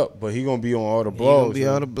locked up, but he gonna be on all the He gonna blogs. be man.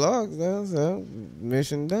 on the blogs, though, so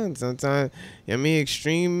mission done. Sometimes, I mean,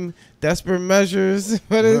 extreme, desperate measures.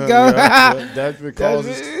 What is going? That's what calls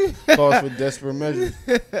for desperate measures.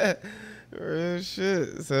 Real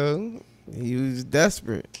shit. So he was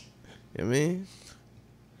desperate. You know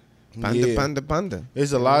what I mean? Panda.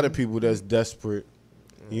 There's a lot of people that's desperate.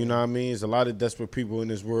 You know what I mean? There's a lot of desperate people in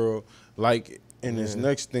this world. Like in this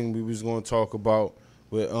next thing we was gonna talk about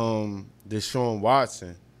with Deshaun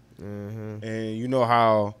Watson. And you know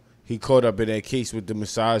how he caught up in that case with the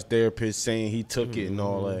massage therapist saying he took it and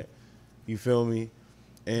all that. You feel me?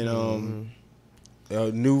 And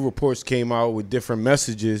new reports came out with different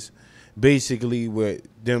messages, basically with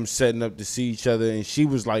them setting up to see each other, and she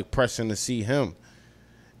was like pressing to see him.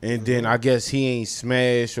 And then I guess he ain't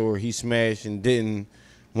smashed, or he smashed and didn't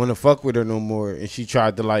want to fuck with her no more, and she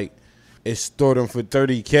tried to like extort him for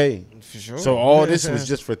 $30K. For sure. So all this was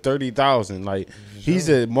just for $30,000. Like he's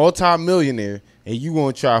a multi-millionaire, and you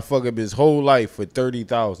gonna try to fuck up his whole life for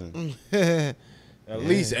 $30,000. At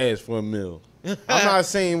least ask for $1 million. I'm not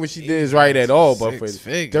saying what she did is right at all, but for 6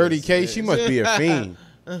 figures. $30K, she must be a fiend.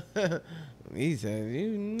 He said, "You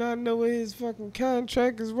not know what his fucking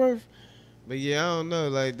contract is worth." But yeah, I don't know,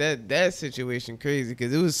 like that situation crazy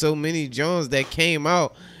because it was so many Jones that came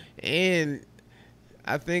out, and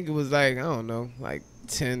I think it was like I don't know, like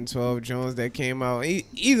 10, 12 Jones that came out.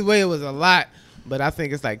 Either way, it was a lot, but I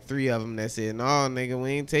think it's like 3 of them that said, "No, nigga,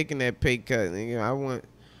 we ain't taking that pay cut, nigga.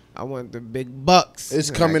 I want the big bucks." It's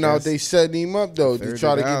And coming I out. guess They setting him up though to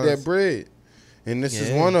try to get that $30. bread. and this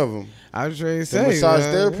is one of them. I was trying to The say, massage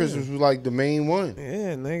man, therapist was like the main one.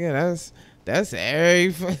 Yeah, nigga, that's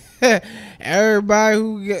everybody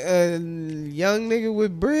who young nigga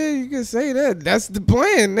with bread. You can say that. That's the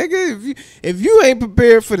plan, nigga. If you ain't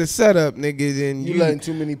prepared for the setup, nigga, then You letting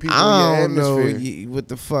too many people I in your don't know atmosphere. what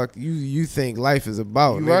the fuck you think life is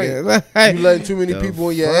about, You nigga. right. Like, You letting too many the people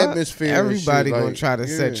in your fuck? atmosphere and Everybody shit, gonna like, try to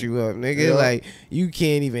set yeah. you up, nigga. Yeah. Like you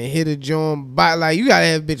can't even hit a joint by like you gotta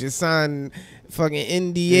have bitches sign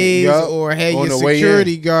fucking NDAs Yup. or have On your the way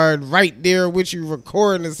security guard right there with you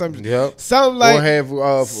recording or something. Yep. Something like or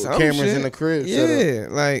have some cameras shit. in the crib. set up.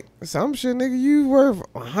 Yeah, like some shit, nigga. You worth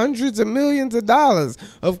hundreds of millions of dollars.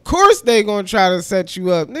 Of course they gonna try to set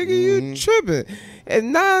you up, nigga. You tripping.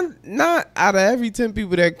 And not out of every 10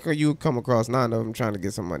 people that you come across, 9 of them trying to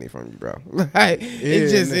get some money from you, bro. Like it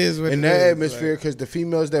just is what in it that is, atmosphere, like. because the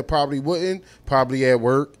females that probably wouldn't, probably at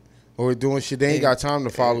work or doing shit, they ain't got time to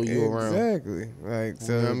follow you around. Exactly. Like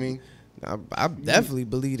so. You know what I mean? I definitely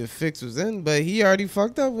believe the fix was in, but he already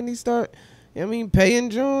fucked up when he start. I mean, paying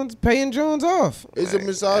Jones off. It's Like, a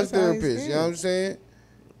massage that's how he's therapist. You know what I'm saying?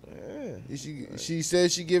 Yeah. She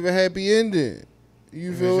said she give a happy ending.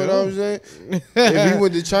 You feel what sure. I'm saying? If he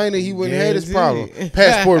went to China, he wouldn't have this problem. Guaranteed.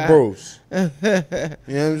 Passport bros. You know what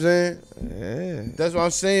I'm saying? Yeah. That's what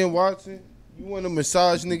I'm saying, Watson. You want a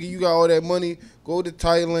massage, nigga? You got all that money? Go to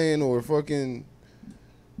Thailand or fucking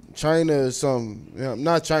China or something. Yeah,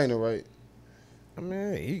 not China, right? I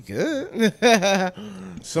mean, he could.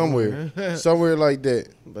 Somewhere like that.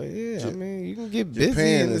 But yeah, I mean, you can get busy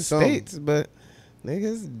Japan in or the something. States, but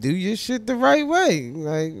niggas do your shit the right way.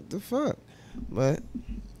 Like, what the fuck? But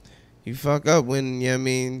you fuck up when, you know what I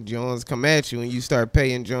mean, Jones come at you and you start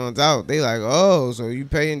paying Jones out. They like, oh, so you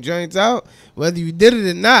paying joints out? Whether you did it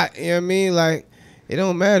or not, you know what I mean? Like, it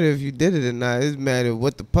don't matter if you did it or not. It matter how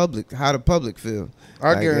the public feel.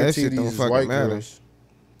 I Like, guarantee that shit these don't is fucking white matter. girls.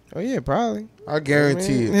 Oh, yeah, probably. I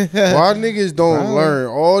guarantee I mean- it. Why niggas don't Probably. learn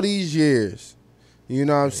all these years? You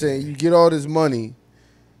know what I'm saying? You get all this money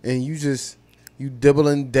and you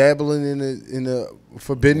dabbling in the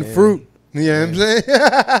forbidden fruit. You know what I'm saying?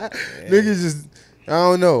 Niggas just, I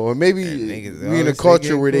don't know. Or maybe niggas we in a always culture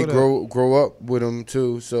get where they caught grow up with them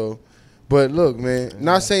too. So, but look, man,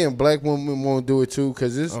 not saying black women won't do it too,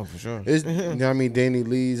 because it's, Oh, for sure. it's you know what I mean, Danny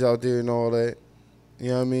Lee's out there and all that. You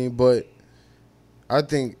know what I mean? But I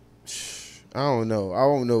think, I don't know. I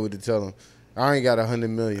don't know what to tell them. I ain't got 100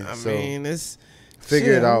 million. I so mean, it's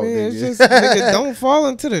figure it out, It's nigga. just nigga, don't fall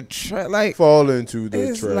into the trap. Like fall into the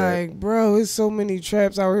it's trap. like, bro, it's so many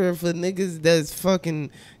traps out here for niggas that's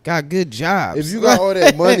fucking got good jobs. If you got all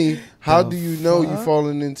that money, how The do you know you fuck?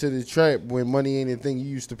 falling into the trap when money ain't a thing you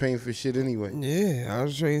used to paying for shit anyway? Yeah, I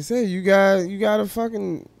was trying to say you gotta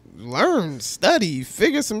fucking learn, study,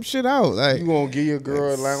 figure some shit out. Like You gonna give your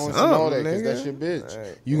girl allowance and all that because that's your bitch.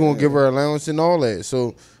 Like, You gonna give her allowance and all that.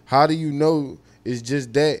 So how do you know it's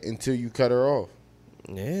just that until you cut her off?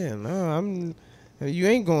 yeah, no, you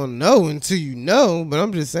ain't gonna know until you know, but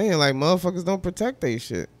I'm just saying, like, motherfuckers don't protect they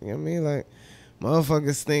shit. You know what I mean? Like,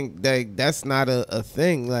 motherfuckers think that that's not a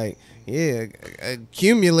thing. Like, yeah,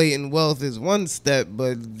 accumulating wealth is one step,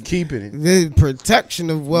 but Keeping it. the protection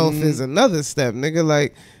of wealth is another step, nigga.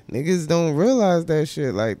 Like, niggas don't realize that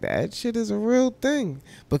shit. Like, that shit is a real thing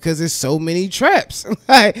because there's so many traps.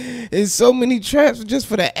 Like, it's so many traps just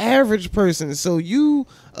for the average person. So you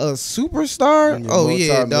a superstar? And you're Oh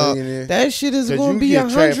yeah, dog. multi-millionaire. That shit is 'Cause gonna you be get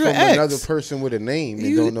trapped from 100x. another person with a name and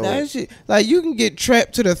You, don't know that it. shit, like you can get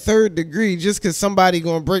trapped to the 3rd degree just because somebody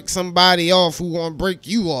gonna break somebody off who gonna break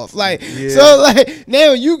you off. Like so, like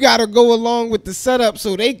now you gotta go along with the setup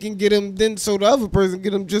so they can get him, then so the other person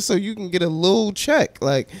get him just so you can get a little check.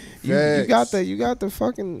 Like you got the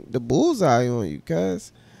fucking the bullseye on you,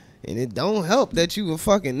 cuz. And it don't help that you a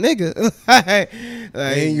fucking nigga. like,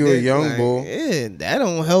 And you a young like, bull. Yeah, that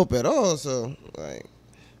don't help at all. So like,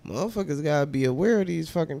 motherfuckers gotta be aware of these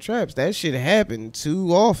fucking traps. That shit happen too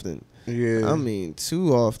often. Yeah. I mean,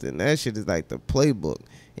 too often. That shit is like the playbook.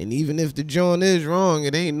 And even if the joint is wrong,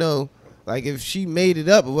 it ain't no, like if she made it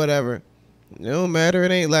up or whatever, it don't matter.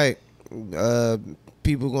 It ain't like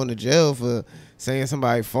people going to jail for saying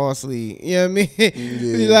somebody falsely. You know what I mean?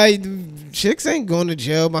 Yeah. Like, chicks ain't going to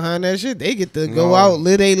jail behind that shit. They get to go out,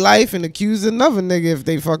 live their life, and accuse another nigga if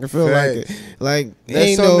they fucking feel like it. Like, That's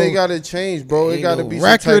ain't something no, they gotta change, bro. It ain't gotta no be some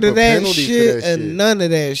type record of of that penalty shit for that and shit. none of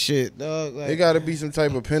that shit, dog. Like, There gotta be some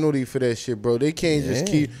type of penalty for that shit, bro. They can't just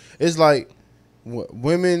keep. It's like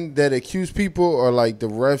women that accuse people are like the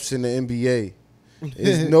refs in the NBA.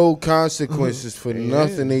 There's no consequences for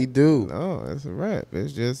nothing they do. No, that's a wrap.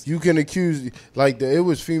 It's just You can accuse it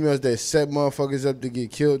was females that set motherfuckers up to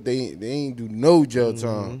get killed. They ain't do no jail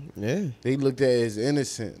time. yeah. They looked at it as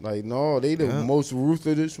innocent. Like, no, they the most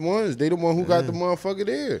ruthless ones. They the one who got the motherfucker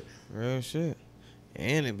there. Real shit.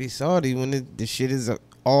 And it be salty when the shit is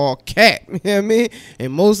all cap. You know what I mean?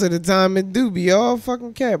 And most of the time it do be all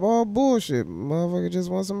fucking cap, all bullshit. Motherfucker just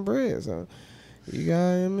want some bread. So you got,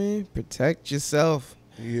 what I mean? Protect yourself.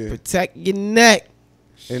 Yeah. Protect your neck.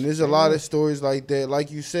 And there's a lot of stories like that. Like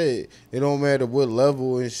you said, it don't matter what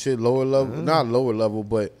level and shit, lower level, not lower level,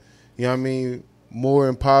 but, you know what I mean, more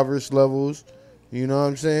impoverished levels. You know what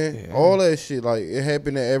I'm saying? Yeah. All that shit, like, it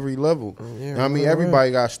happened at every level. Yeah, You know what I mean,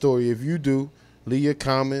 everybody got a story. If you do, leave your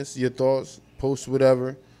comments, your thoughts, post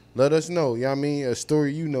whatever. Let us know. You know what I mean? A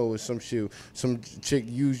story you know is some shit. Some chick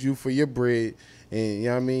used you for your bread, and, you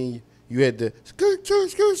know what I mean, you had to skirt,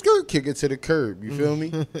 kick it to the curb. You feel me?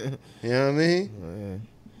 You know what I mean? Yeah.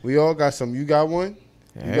 We all got some. You got one?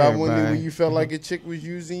 You got one Everybody. where you felt like a chick was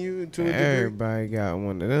using you to a degree? Everybody got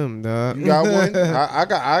one of them, dog. You got one?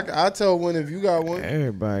 I tell one if you got one.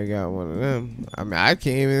 Everybody got one of them. I mean, I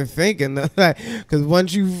can't even think of nothing. Like, cause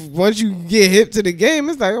once you get hip to the game,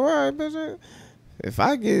 it's like, all right, bitch. If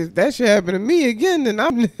that shit happen to me again, then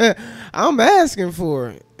I'm asking for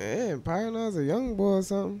it. Yeah, probably when I was a young boy or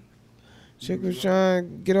something. Chick was trying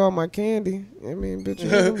to get all my candy. I mean, bitch,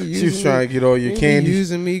 She was trying to get all your candy.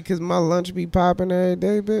 Using me because my lunch be popping every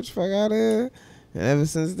day, bitch. Fuck out of here. And ever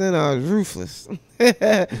since then, I was ruthless. But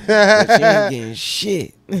she ain't getting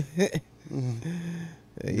shit.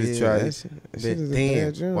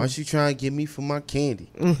 Damn, why she trying to get me for my candy?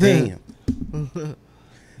 Damn.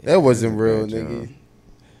 That wasn't real, nigga.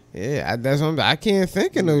 Yeah, that's what I can't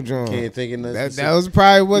think of no drum. Can't think of nothing. That was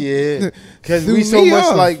probably what. Yeah, because threw we so me much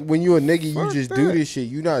off. like when you a nigga, you Fuck just that. do this shit.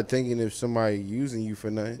 You not thinking if somebody using you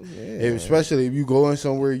for nothing. Yeah. Especially if you going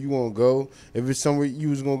somewhere you want to go. If it's somewhere you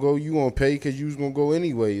was gonna go, you gonna pay because you was gonna go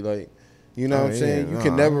anyway. Like, you know what I'm saying? You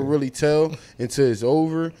can never really tell until it's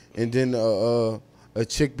over, and then a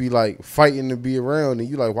chick be like fighting to be around, and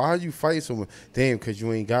you like, why you fight someone? Damn, because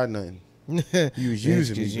you ain't got nothing. You was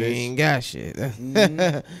using me, you bitch. ain't got shit.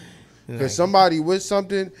 Because somebody with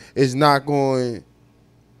something is not going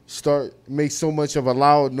to make so much of a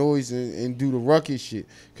loud noise and do the ruckus shit.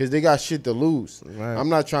 Because they got shit to lose. Right. I'm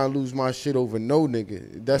not trying to lose my shit over no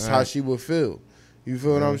nigga. That's how she would feel. You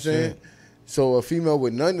feel what I'm saying? So a female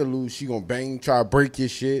with nothing to lose, she going to bang, try to break your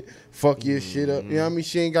shit, fuck your shit up. You know what I mean?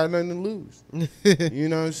 She ain't got nothing to lose. You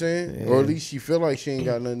know what I'm saying? Yeah. Or at least she feel like she ain't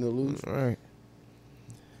got nothing to lose. Right.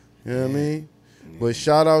 You know what I mean? But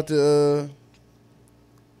shout out to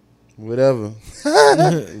whatever.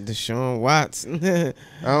 Deshaun Watts. I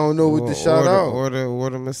don't know what to shout out. Or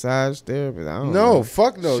the massage therapist. I don't No, know.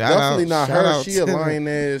 fuck no. Shout Definitely out- not shout her. out She a to lying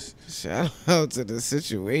ass. Shout out to the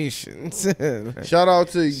situations. Shout out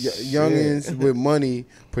to youngins with money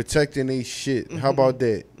protecting they shit. How about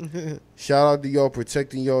that? Shout out to y'all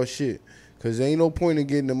protecting y'all shit. Because there ain't no point in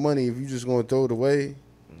getting the money if you just going to throw it away.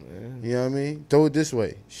 You know what I mean? Throw it this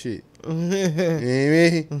way. Shit. You know what I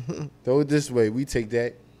mean? Throw it this way. We take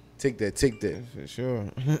that. Take that. Take that. For sure.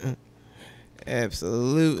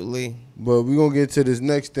 Absolutely. But we going to get to this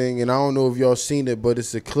next thing. And I don't know if y'all seen it, but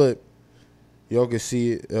it's a clip. Y'all can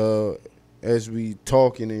see it as we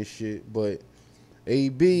talking and shit. But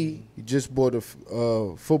AB just bought a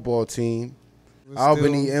football team,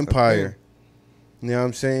 Albany Empire. You know what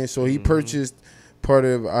I'm saying? So he purchased part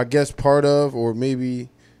of, or maybe,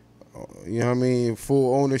 you know what I mean,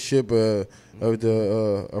 full ownership of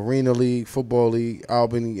the Arena League, Football League,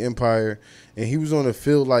 Albany Empire. And he was on the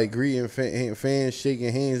field like greeting fans,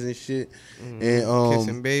 shaking hands and shit. And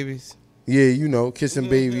Kissing babies. yeah, you know, kissing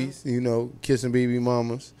babies, you know, kissing baby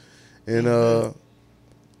mamas. And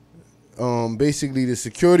basically the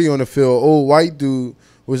security on the field, old white dude,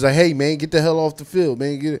 was like, hey, man, get the hell off the field,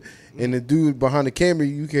 man. Get it. And the dude behind the camera,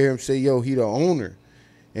 you can hear him say, yo, he the owner.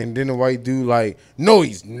 And then the white dude like, no,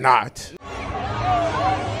 he's not. Get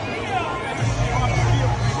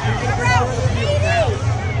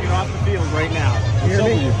off the field right now. You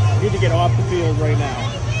need to get off the field right now.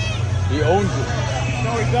 He owns it.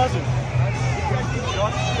 No, he doesn't. Get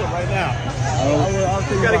off the field right now.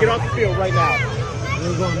 You gotta get off the field right now.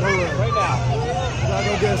 You're going nowhere. Right now. You gotta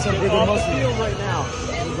go get some bigger muscle. Get off the field right now.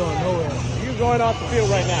 You're going nowhere. You're going off the field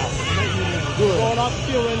right now. You're going off the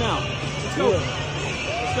field right now. Let's go.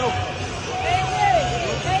 Let's go.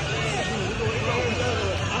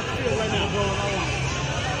 Off the field right now.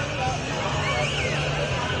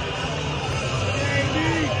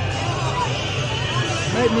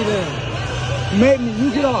 Make me there. Make me.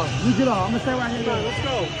 You get off. You get off. I'm gonna stay right here. Let's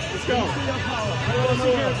go. Let's go.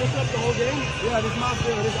 This up the whole game? Yeah, this is my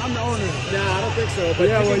field. I'm the owner. Nah, I don't think so. But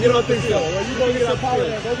yeah, well, you don't think so. Well, you gonna get off the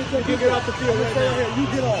field. You get off the field. Let's stay right here. You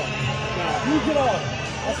get off. Nah. You get off.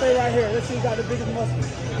 I'll stay right here. Let's see who got the biggest muscle. We'll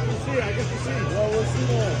see. I guess we'll see. Well, we'll see. I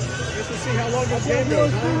guess we'll see how long this game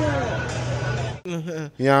goes.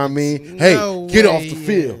 You know what I mean? Hey, get off the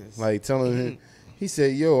field. Like telling him, he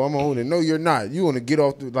said, "Yo, I'm an owner." No, you're not. You want to get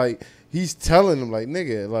off the like. He's telling him like,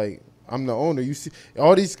 "Nigga, like I'm the owner." You see,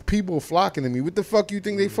 all these people flocking to me. What the fuck you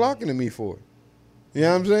think they flocking to me for? You know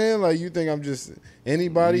what I'm saying? Like you think I'm just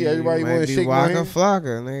anybody? Everybody want to shake my hand?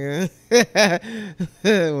 Flocka,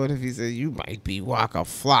 nigga. What if he said you might be Waka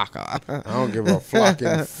Flocka? I don't give a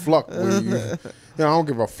flocking fluck where you. I don't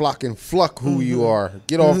give a flocking fluck who you are.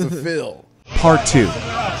 Get off the field. Part 2.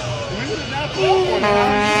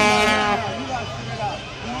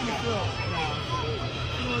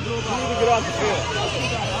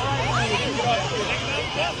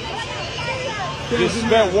 Just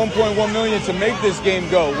spent $1.1 million to make this game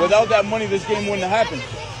go. Without that money, this game wouldn't have happened.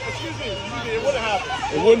 It would have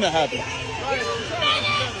happened. It wouldn't have happened.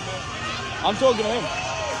 I'm talking to him.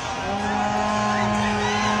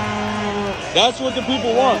 That's what the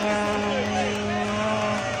people want.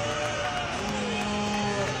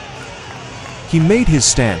 He made his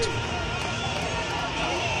stand.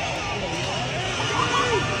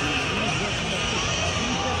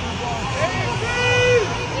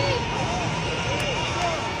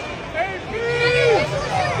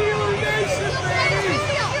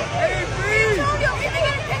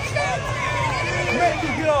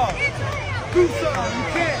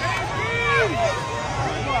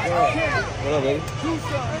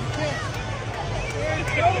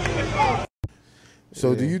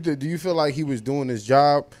 So do you feel like he was doing his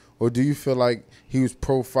job, or do you feel like he was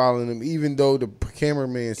profiling him, even though the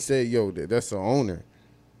cameraman said, "Yo, that's the owner,"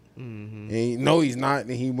 and he's not,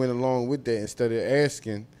 and he went along with that instead of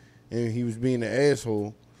asking, and he was being an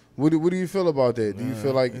asshole. What do you feel about that? Do you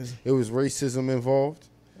feel like it was racism involved?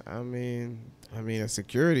 I mean, a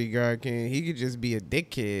security guard he could just be a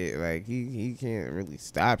dickhead. Like he can't really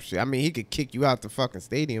stop shit. I mean, he could kick you out the fucking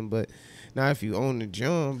stadium, but not if you own the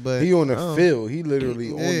jump. But he on the field. He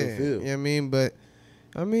literally on the field. You know what I mean? But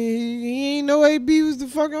I mean, he ain't know AB was the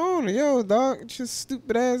fucking owner. Yo, dog, just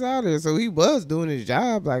stupid ass out there. So he was doing his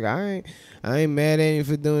job. Like I ain't mad at him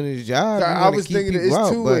for doing his job. I was thinking it's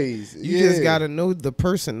out, two ways. You just gotta know the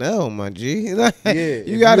personnel, my G. Like,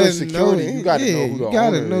 you gotta know security. You gotta know who the owner is. You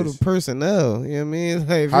gotta know the personnel. You know what I mean?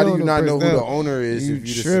 Like, how do you not know who the owner is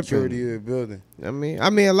if you're the security of the building? I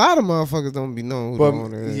mean, a lot of motherfuckers don't be knowing who the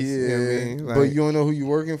owner is. Yeah, you know what I mean? Like, but you don't know who you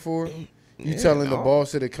working for? You telling the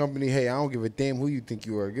boss of the company, hey, I don't give a damn who you think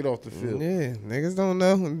you are. Get off the field. Yeah, niggas don't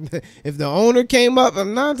know. If the owner came up,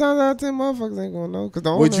 9 times out of 10 motherfuckers ain't gonna know. Cause the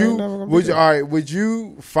owner never gonna be there. All right, would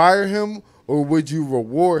you fire him or would you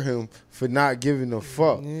reward him for not giving a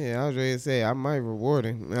fuck? Yeah, I was ready to say I might reward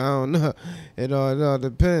him. I don't know. It all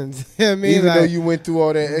depends. You know what I mean? Even though you went through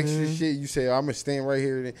all that extra shit, you say, I'm going to stand right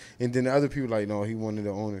here. And then the other people like, no, he wanted the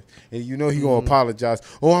owner. And you know he going to apologize.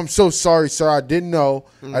 Oh, I'm so sorry, sir. I didn't know.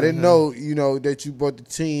 I didn't know, that you brought the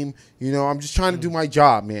team. I'm just trying to do my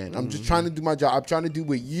job, man. I'm just trying to do my job. I'm trying to do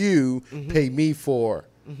what you pay me for.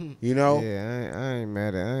 You know? Yeah, I ain't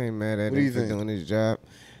mad at What do you him for think? doing his job.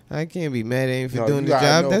 I can't be mad at him for No, doing you his gotta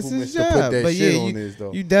job. know That's who his Mr. Put job. that But shit yeah, on this,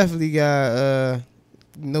 though. you definitely got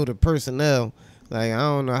know the personnel. Like I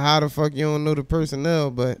don't know how the fuck you don't know the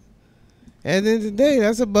personnel, but at the end of the day,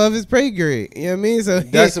 that's above his pay grade. You know what I mean? So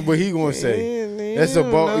that's what he gonna say. That's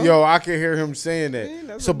above. Yo, I can hear him saying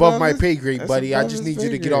that. It's above my pay grade, buddy. I just need you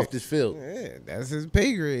to get off this field. Yeah, that's his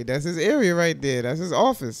pay grade. That's his area right there. That's his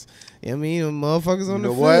office. You know what I mean? The motherfuckers on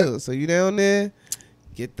the field. So you down there?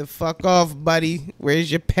 Get the fuck off, buddy.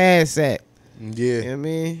 Where's your pass at? Yeah. You know what I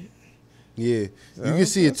mean? Yeah. You can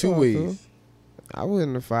see it two ways. Cool. I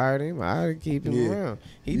wouldn't have fired him. I'd keep him around.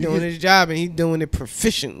 He doing his job and he doing it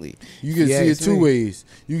proficiently. You can see it two ways.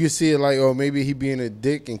 You can see it like, oh, maybe he being a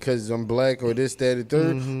dick and because I'm black or this, that, and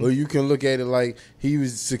third. Or you can look at it like he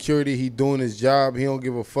was security. He doing his job. He don't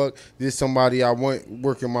give a fuck. This somebody I want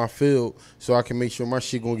working my field so I can make sure my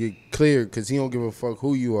shit going to get cleared because he don't give a fuck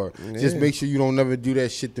who you are. Yeah. Just make sure you don't never do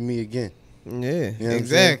that shit to me again. Yeah, you know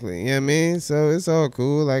exactly. You know what I mean? So it's all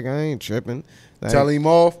cool. Like, I ain't tripping. Like, tell him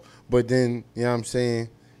off. But then, you know what I'm saying,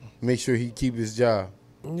 make sure he keep his job.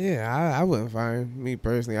 Yeah, I wouldn't fire him. Me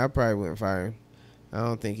personally, I probably wouldn't fire him. I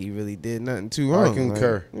don't think he really did nothing too wrong. I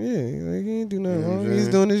concur. Like, yeah, like, he ain't do nothing wrong. He's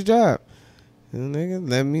doing his job. Nigga,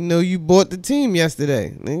 let me know you bought the team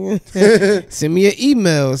yesterday. Nigga. Send me an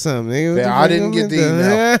email or something. Nigga. Man, I didn't get the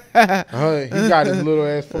email. He got his little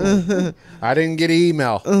ass phone. I didn't get an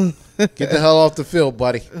email. Get the hell off the field,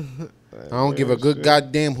 buddy. I don't give a good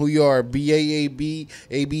goddamn who you are. BAAB,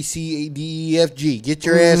 ABC, ADEFG. Get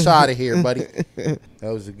your ass out of here, buddy. That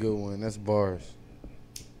was a good one. That's bars.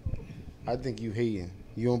 I think you hating.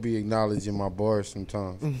 You don't be acknowledging my bars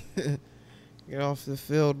sometimes. Get off the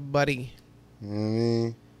field, buddy. You know what I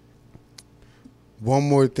mean? One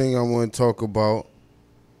more thing I want to talk about,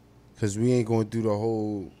 because we ain't going to do the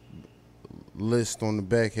whole list on the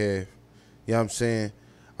back half. You know what I'm saying?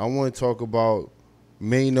 I want to talk about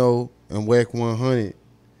Maino and Wack 100.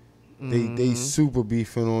 They super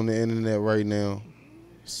beefing on the internet right now.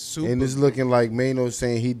 And it's looking like Maino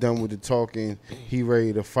saying he done with the talking. He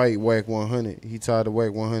ready to fight Wack 100. He tired of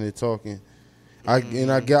Wack 100 talking.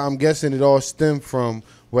 I'm guessing it all stemmed from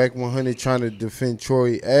Wack 100 trying to defend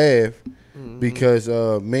Troy Ave because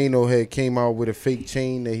Maino had came out with a fake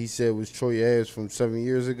chain that he said was Troy Ave's from 7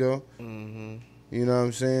 years ago. You know what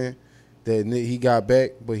I'm saying? That he got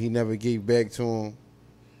back, but he never gave back to him.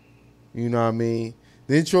 You know what I mean?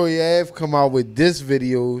 Then Troy Ave come out with diss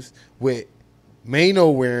videos with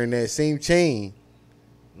Maino wearing that same chain.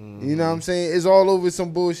 You know what I'm saying? It's all over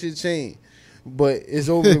some bullshit chain. But it's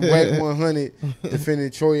over Wack 100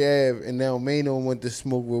 defending Troy Ave, and now Maino went to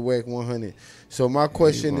smoke with Wack 100. So my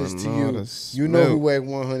question is to you. You know who Wack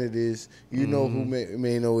 100 is. You know who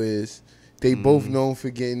Maino is. They both known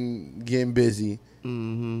for getting busy.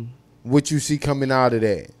 What you see coming out of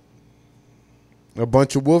that? A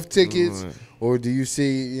bunch of wolf tickets? Or do you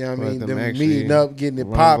see, you know what I mean, them meeting up, getting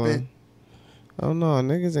it popping? Oh no,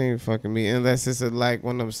 niggas ain't fucking me unless it's like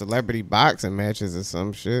one of them celebrity boxing matches or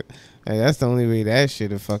some shit. Like that's the only way that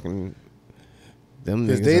shit is fucking them niggas.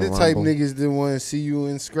 Because they the type niggas that want to see you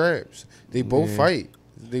in scraps. They both fight.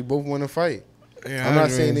 They both want to fight. Yeah, I'm not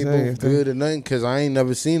saying they both good or nothing because I ain't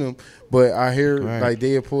never seen them, but I hear like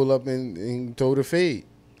they'll pull up and throw the fade.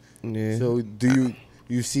 Yeah. So do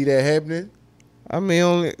you see that happening? I mean,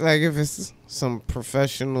 only like if it's some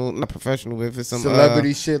professional, not professional, but if it's some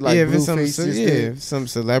celebrity shit like Blueface. If some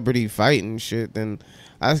celebrity fighting shit, then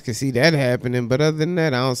I can see that happening. But other than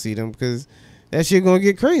that, I don't see them because that shit gonna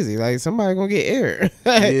get crazy. Like somebody gonna get aired.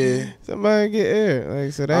 Yeah, somebody get aired.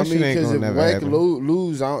 Like so that shit ain't gonna never happen. If Wack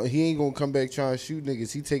lose, he ain't gonna come back trying to shoot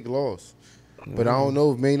niggas. He take a loss. But I don't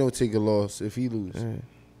know if Maino take a loss if he lose.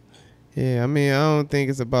 Yeah, I mean, I don't think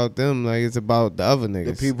it's about them. Like, it's about the other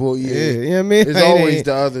niggas. The people, you know what I mean? It's like, always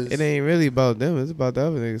the others. It ain't really about them. It's about the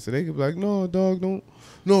other niggas. So they could be like, no, dog, don't.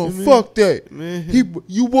 No, fuck that. Man.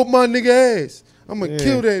 You whoop my nigga ass. I'm going to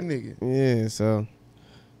kill that nigga. Yeah, so,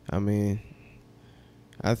 I mean,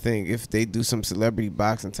 I think if they do some celebrity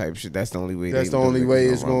boxing type shit, that's the only way. That's the only way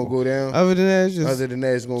it's going to go down? Other than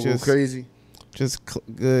that, it's going to go crazy? Just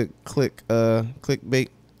good clickbait. You know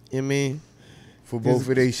what I mean? For both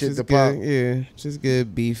of they shit to pop. Yeah, just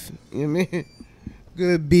good beef. You know what I mean?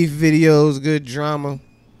 Good beef videos, good drama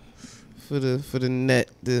for the net.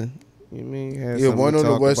 You know what I mean? One on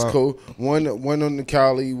the West Coast, one on the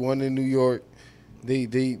Cali, one in New York. They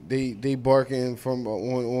barking from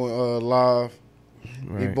on live.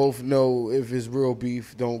 Right. They both know if it's real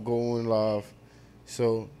beef, don't go on live.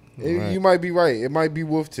 So you might be right. It might be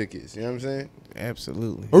wolf tickets. You know what I'm saying?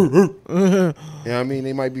 Absolutely. You know what I mean?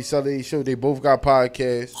 They might be selling their show. They both got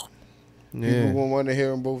podcasts. Yeah. People gonna want to hear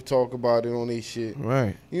them both talk about it on their shit.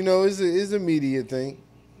 Right. You know, it's a media thing.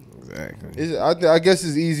 Exactly. I guess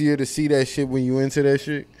it's easier to see that shit when you into that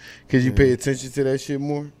shit because you pay attention to that shit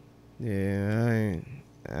more. Yeah,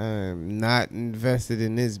 I'm not invested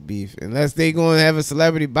in this beef unless they gonna have a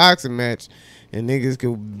celebrity boxing match and niggas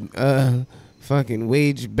could fucking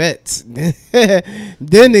wage bets.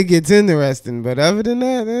 Then it gets interesting. But other than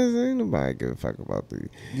that, ain't nobody give a fuck about the.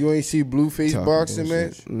 You ain't see Blueface boxing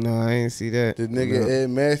match? No, I ain't see that. The nigga Ed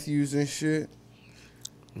Matthews and shit.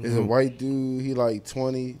 Is a white dude. He like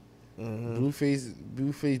 20.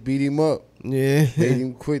 Blueface beat him up. Yeah. Made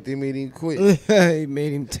him quit. They made him quit. He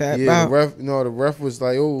made him tap out. The ref was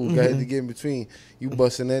like, oh, got to get in between. You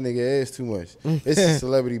busting that nigga ass too much. This is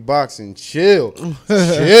celebrity boxing. Chill.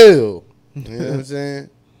 Chill. You know what I'm saying?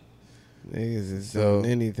 Niggas is doing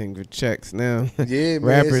anything for checks now. Yeah, man.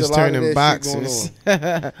 Rappers turning boxers.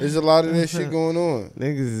 There's a lot of that shit going on.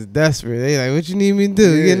 Niggas is desperate. They like, what you need me to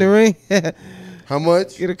do? Yeah. Get in the ring? How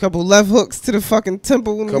much? Get a couple left hooks to the fucking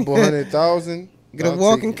temple. Couple 100,000. Get a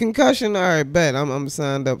walking concussion. All right, bet. I'm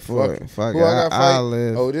signed up for it. Fuck it. I'll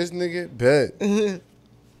live. Oh, this nigga? Bet.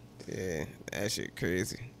 Yeah, that shit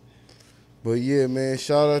crazy. But yeah, man,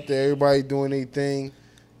 shout out to everybody doing their thing.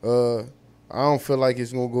 I don't feel like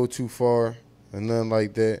it's gonna go too far. or nothing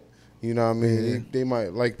like that. You know what I mean? They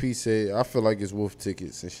might, like P said, I feel like it's wolf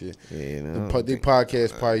tickets and shit. Yeah, They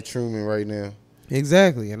podcast probably Truman right now.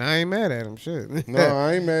 Exactly, and I ain't mad at him. Shit. No,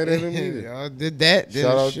 I ain't mad at him either. Y'all did that.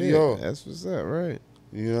 Shout out to y'all. That's what's up, right?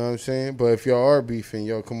 You know what I'm saying? But if y'all are beefing,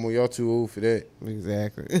 y'all come on, y'all too old for that.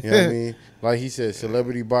 Exactly. You know what I mean? Like he said,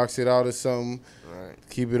 celebrity box it out or something. Right.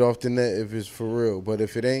 Keep it off the net if it's for real. But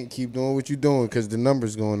if it ain't, keep doing what you're doing because the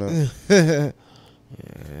number's going up.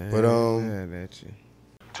 But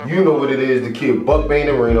you know what it is, the kid Buck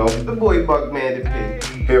Bandit Reno. The boy Buck Bandit Pig.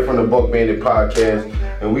 Here from the Buck Bandit Podcast.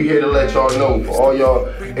 And we here to let y'all know, for all y'all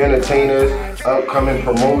entertainers, upcoming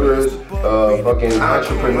promoters, fucking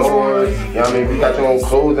entrepreneurs, you know what I mean? We got your own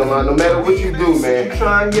clothing line. No matter what you do, man,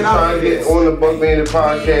 try and get on the Buck Bandit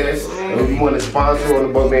Podcast. And if you want to sponsor on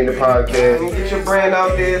the Buck Bandit Podcast, Get your brand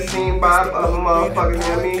out there, seen by other motherfuckers, you know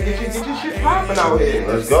what I mean? Get your shit popping out here.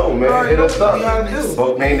 let's go, man. Hit us up.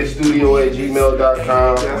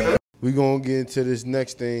 BuckBanditStudio@gmail.com. We gonna get into this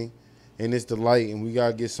next thing, and it's the light, and we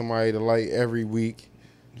gotta get somebody to light every week,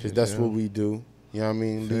 because that's what we do. You know what I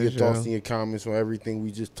mean? Leave your thoughts and your comments on everything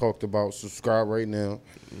we just talked about. Subscribe right now.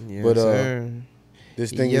 Yes, But sir.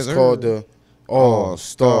 this thing is called the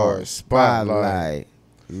All-Star Spotlight.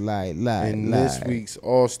 And this week's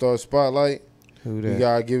All-Star Spotlight, we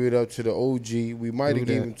gotta give it up to the OG. We might have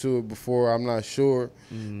given to it before, I'm not sure.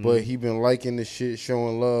 But he been liking the shit,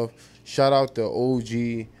 showing love. Shout out to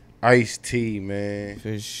OG Ice-T, man.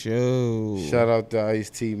 For sure. Shout out to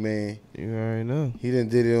Ice-T, man. You already know. He done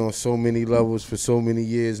did it on so many levels for so many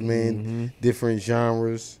years, man. Different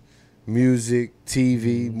genres, music,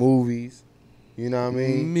 TV, movies. You know what I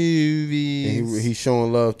mean? Movies. And he's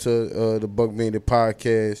showing love to the Buck Bandit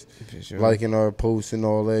Podcast, liking our posts and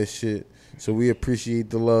all that shit. So we appreciate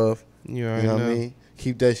the love. You know what I mean?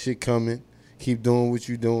 Keep that shit coming. Keep doing what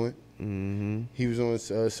you doing. He was on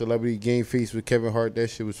Celebrity Game Face with Kevin Hart. That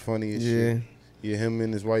shit was funny as shit. Yeah, him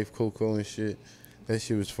and his wife Coco and shit. That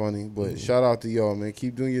shit was funny. But shout out to y'all, man.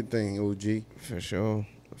 Keep doing your thing, OG. For sure.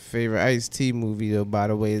 Favorite Ice-T movie, though, by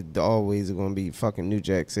the way, is always going to be fucking New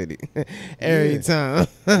Jack City. Every time.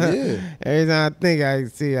 Every time I think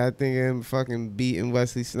Ice-T, I think of him fucking beating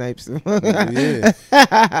Wesley Snipes. I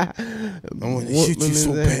want to shoot you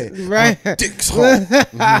so bad. Right. My dick's hard.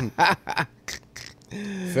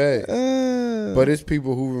 Fact. But it's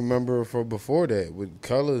people who remember from before that with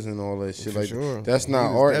colors and all that shit. Like that's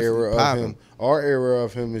not our era of him. Our era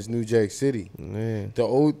of him is New Jack City.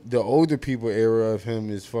 The older people era of him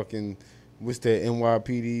is fucking what's that,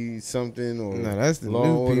 NYPD something or no, that's the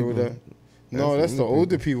Law new people. No, that's the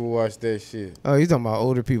older people watch that shit. Oh, you talking about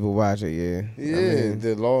older people watch it? Yeah. Yeah, I mean,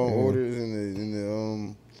 the Law and Orders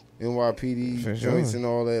and the NYPD joints and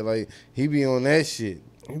all that. Like he be on that shit.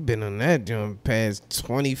 You been on that jump past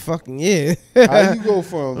 20 fucking years. How you go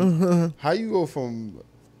from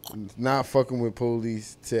not fucking with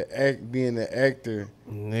police to being an actor,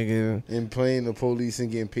 nigga, and playing the police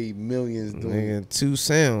and getting paid millions, nigga? 2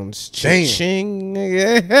 sounds, ching,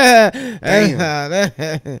 nigga.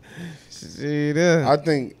 Damn.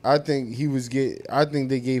 I think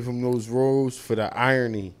they gave him those roles for the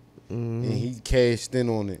irony, and he cashed in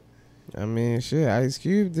on it. I mean, shit, Ice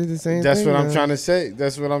Cube did the same That's thing. That's what I'm trying to say.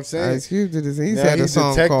 That's what I'm saying. Ice Cube did the same. He had a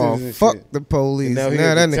song called Fuck the Police. And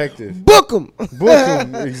now that detective. Nigga, book him. Book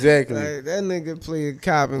him, exactly. Like, that nigga played a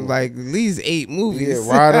cop in like at least 8 movies.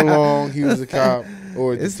 Yeah, Ride Along, he was a cop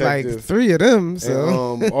or a it's detective. Like 3 of them.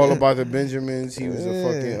 So and, All About the Benjamins, he was a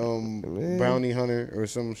fucking bounty hunter or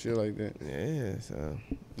some shit like that. Yeah, so.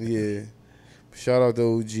 Yeah. Shout out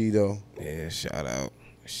to OG though. Yeah, shout out.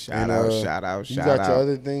 Shout out. You got your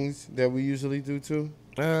other things that we usually do too?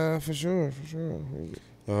 For sure.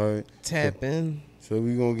 All right. Tap in. So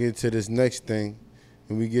we gonna get to this next thing,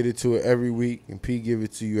 and we get into it every week, and P give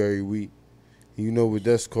it to you every week. And you know what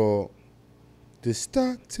that's called? The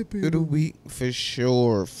stock tip of the week. For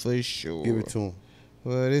sure. Give it to him.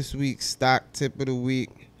 Well, this week's stock tip of the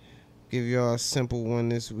week. Give y'all a simple one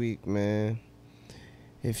this week, man.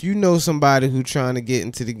 If you know somebody who trying to get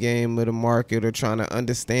into the game or the market or trying to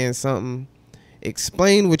understand something,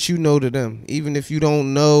 explain what you know to them. Even if you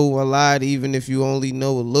don't know a lot, even if you only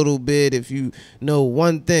know a little bit, if you know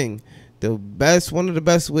one thing, one of the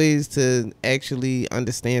best ways to actually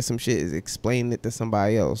understand some shit is explain it to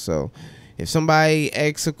somebody else. So if somebody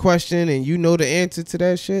asks a question and you know the answer to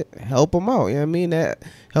that shit, help them out. You know what I mean? That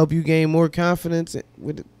help you gain more confidence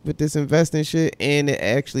with this investing shit, and it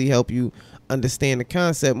actually help you understand the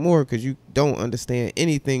concept more, because you don't understand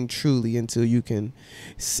anything truly until you can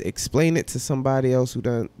explain it to somebody else who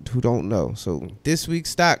don't know. So this week's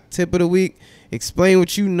stock tip of the week: explain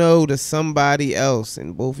what you know to somebody else,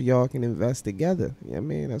 and both of y'all can invest together. You know what I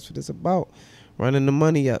mean? That's what it's about. running the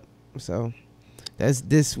money up. So that's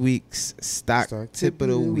this week's stock tip of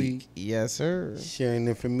the week. Yes, sir. Sharing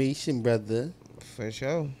information, brother. For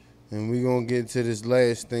sure. And we're going to get to this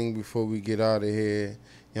last thing before we get out of here.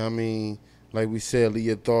 You know what I mean? Like we said, leave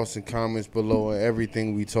your thoughts and comments below on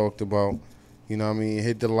everything we talked about. You know what I mean?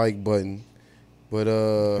 Hit the like button. But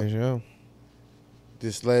For sure.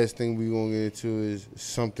 This last thing we're going to get into is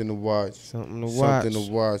something to watch. Something to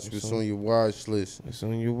watch. What's on your watch list? What's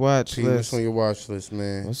on your watch list? What's on your watch list,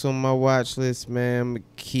 man? What's on my watch list, man? I'm gonna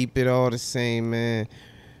keep it all the same, man.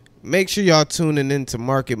 Make sure y'all tuning into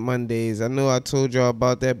Market Mondays. I know I told y'all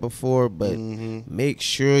about that before, but make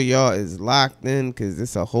sure y'all is locked in because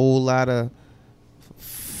there's a whole lot of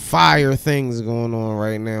fire things going on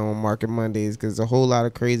right now on Market Mondays because a whole lot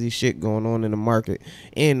of crazy shit going on in the market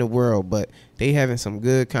and the world. But they having some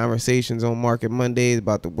good conversations on Market Mondays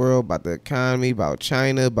about the world, about the economy, about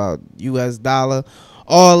China, about U.S. dollar,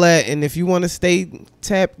 all that. And if you want to stay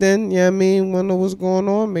tapped in, you know what I mean, want to know what's going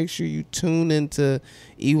on, make sure you tune into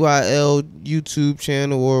EYL YouTube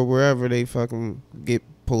channel or wherever they fucking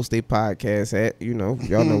post their podcast at. You know,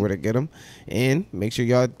 y'all know where to get them. And make sure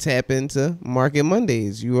y'all tap into Market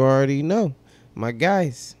Mondays. You already know, my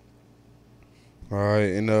guys. All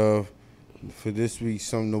right, and for this week,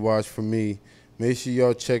 something to watch for me. Make sure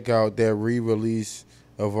y'all check out that re-release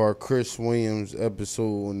of our Chris Williams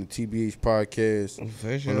episode on the TBH podcast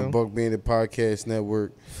on the Buck Bandit Podcast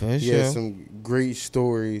Network. He has some great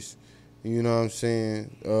stories. You know what I'm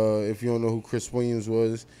saying? If you don't know who Chris Williams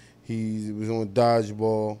was, he was on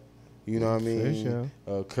Dodgeball. You know what I mean?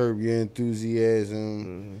 Curb Your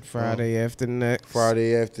Enthusiasm. Friday After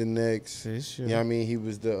Next. You know what I mean? He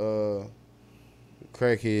was the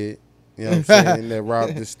crackhead. You know what I'm saying? That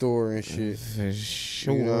robbed the store and shit. For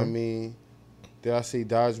sure. You know what I mean? Did I say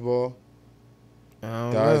Dodgeball? I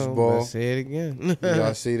don't know. Let's say it again. You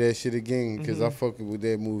gotta say that shit again because I fucking with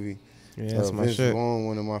that movie. Yeah, that's my Vince shit. Vaughn,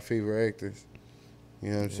 one of my favorite actors.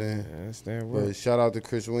 You know what I'm saying? Yeah, that's that work. But shout out to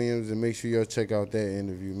Chris Williams and make sure y'all check out that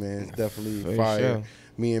interview, man. It's definitely fire. Sure.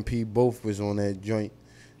 Me and P both was on that joint.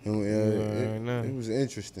 And it was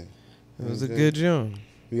interesting. It was a good joint.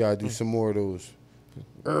 We gotta do some more of those.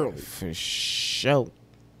 Early. For sure.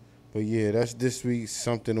 But yeah, that's this week's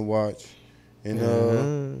something to watch.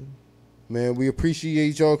 And man, we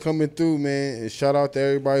appreciate y'all coming through, man. And shout out to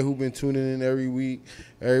everybody who been tuning in every week.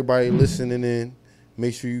 Everybody listening in.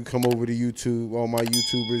 Make sure you come over to YouTube. All my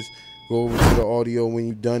YouTubers, go over to the audio when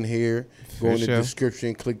you're done here. Go in the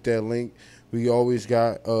description, click that link. We always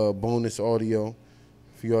got bonus audio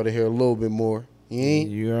for y'all to hear a little bit more.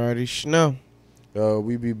 You already know.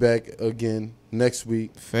 We be back again next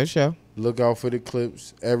week. For sure. Look out for the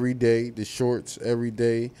clips every day, the shorts every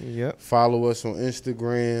day. Yep. Follow us on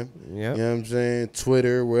Instagram. Yep. You know what I'm saying?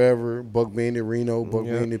 Twitter, wherever. Buck Bandit Reno, Buck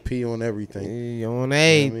Bandit P on everything. On everything. You know what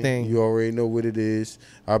I mean? You already know what it is.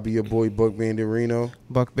 I'll be your boy, Buck Bandit Reno.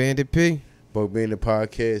 Buck Bandit P. Buck Bandit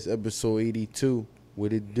Podcast, episode 82.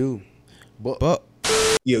 What it do? Buck.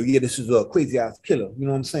 Yeah, this is a Crazy Ass Killer. You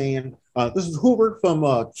know what I'm saying? This is Hoover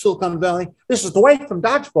from Silicon Valley. This is Dwight from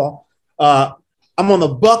Dodgeball. I'm on the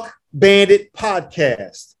Buck Bandit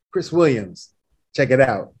Podcast. Chris Williams. Check it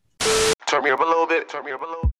out. Turn me up a little bit.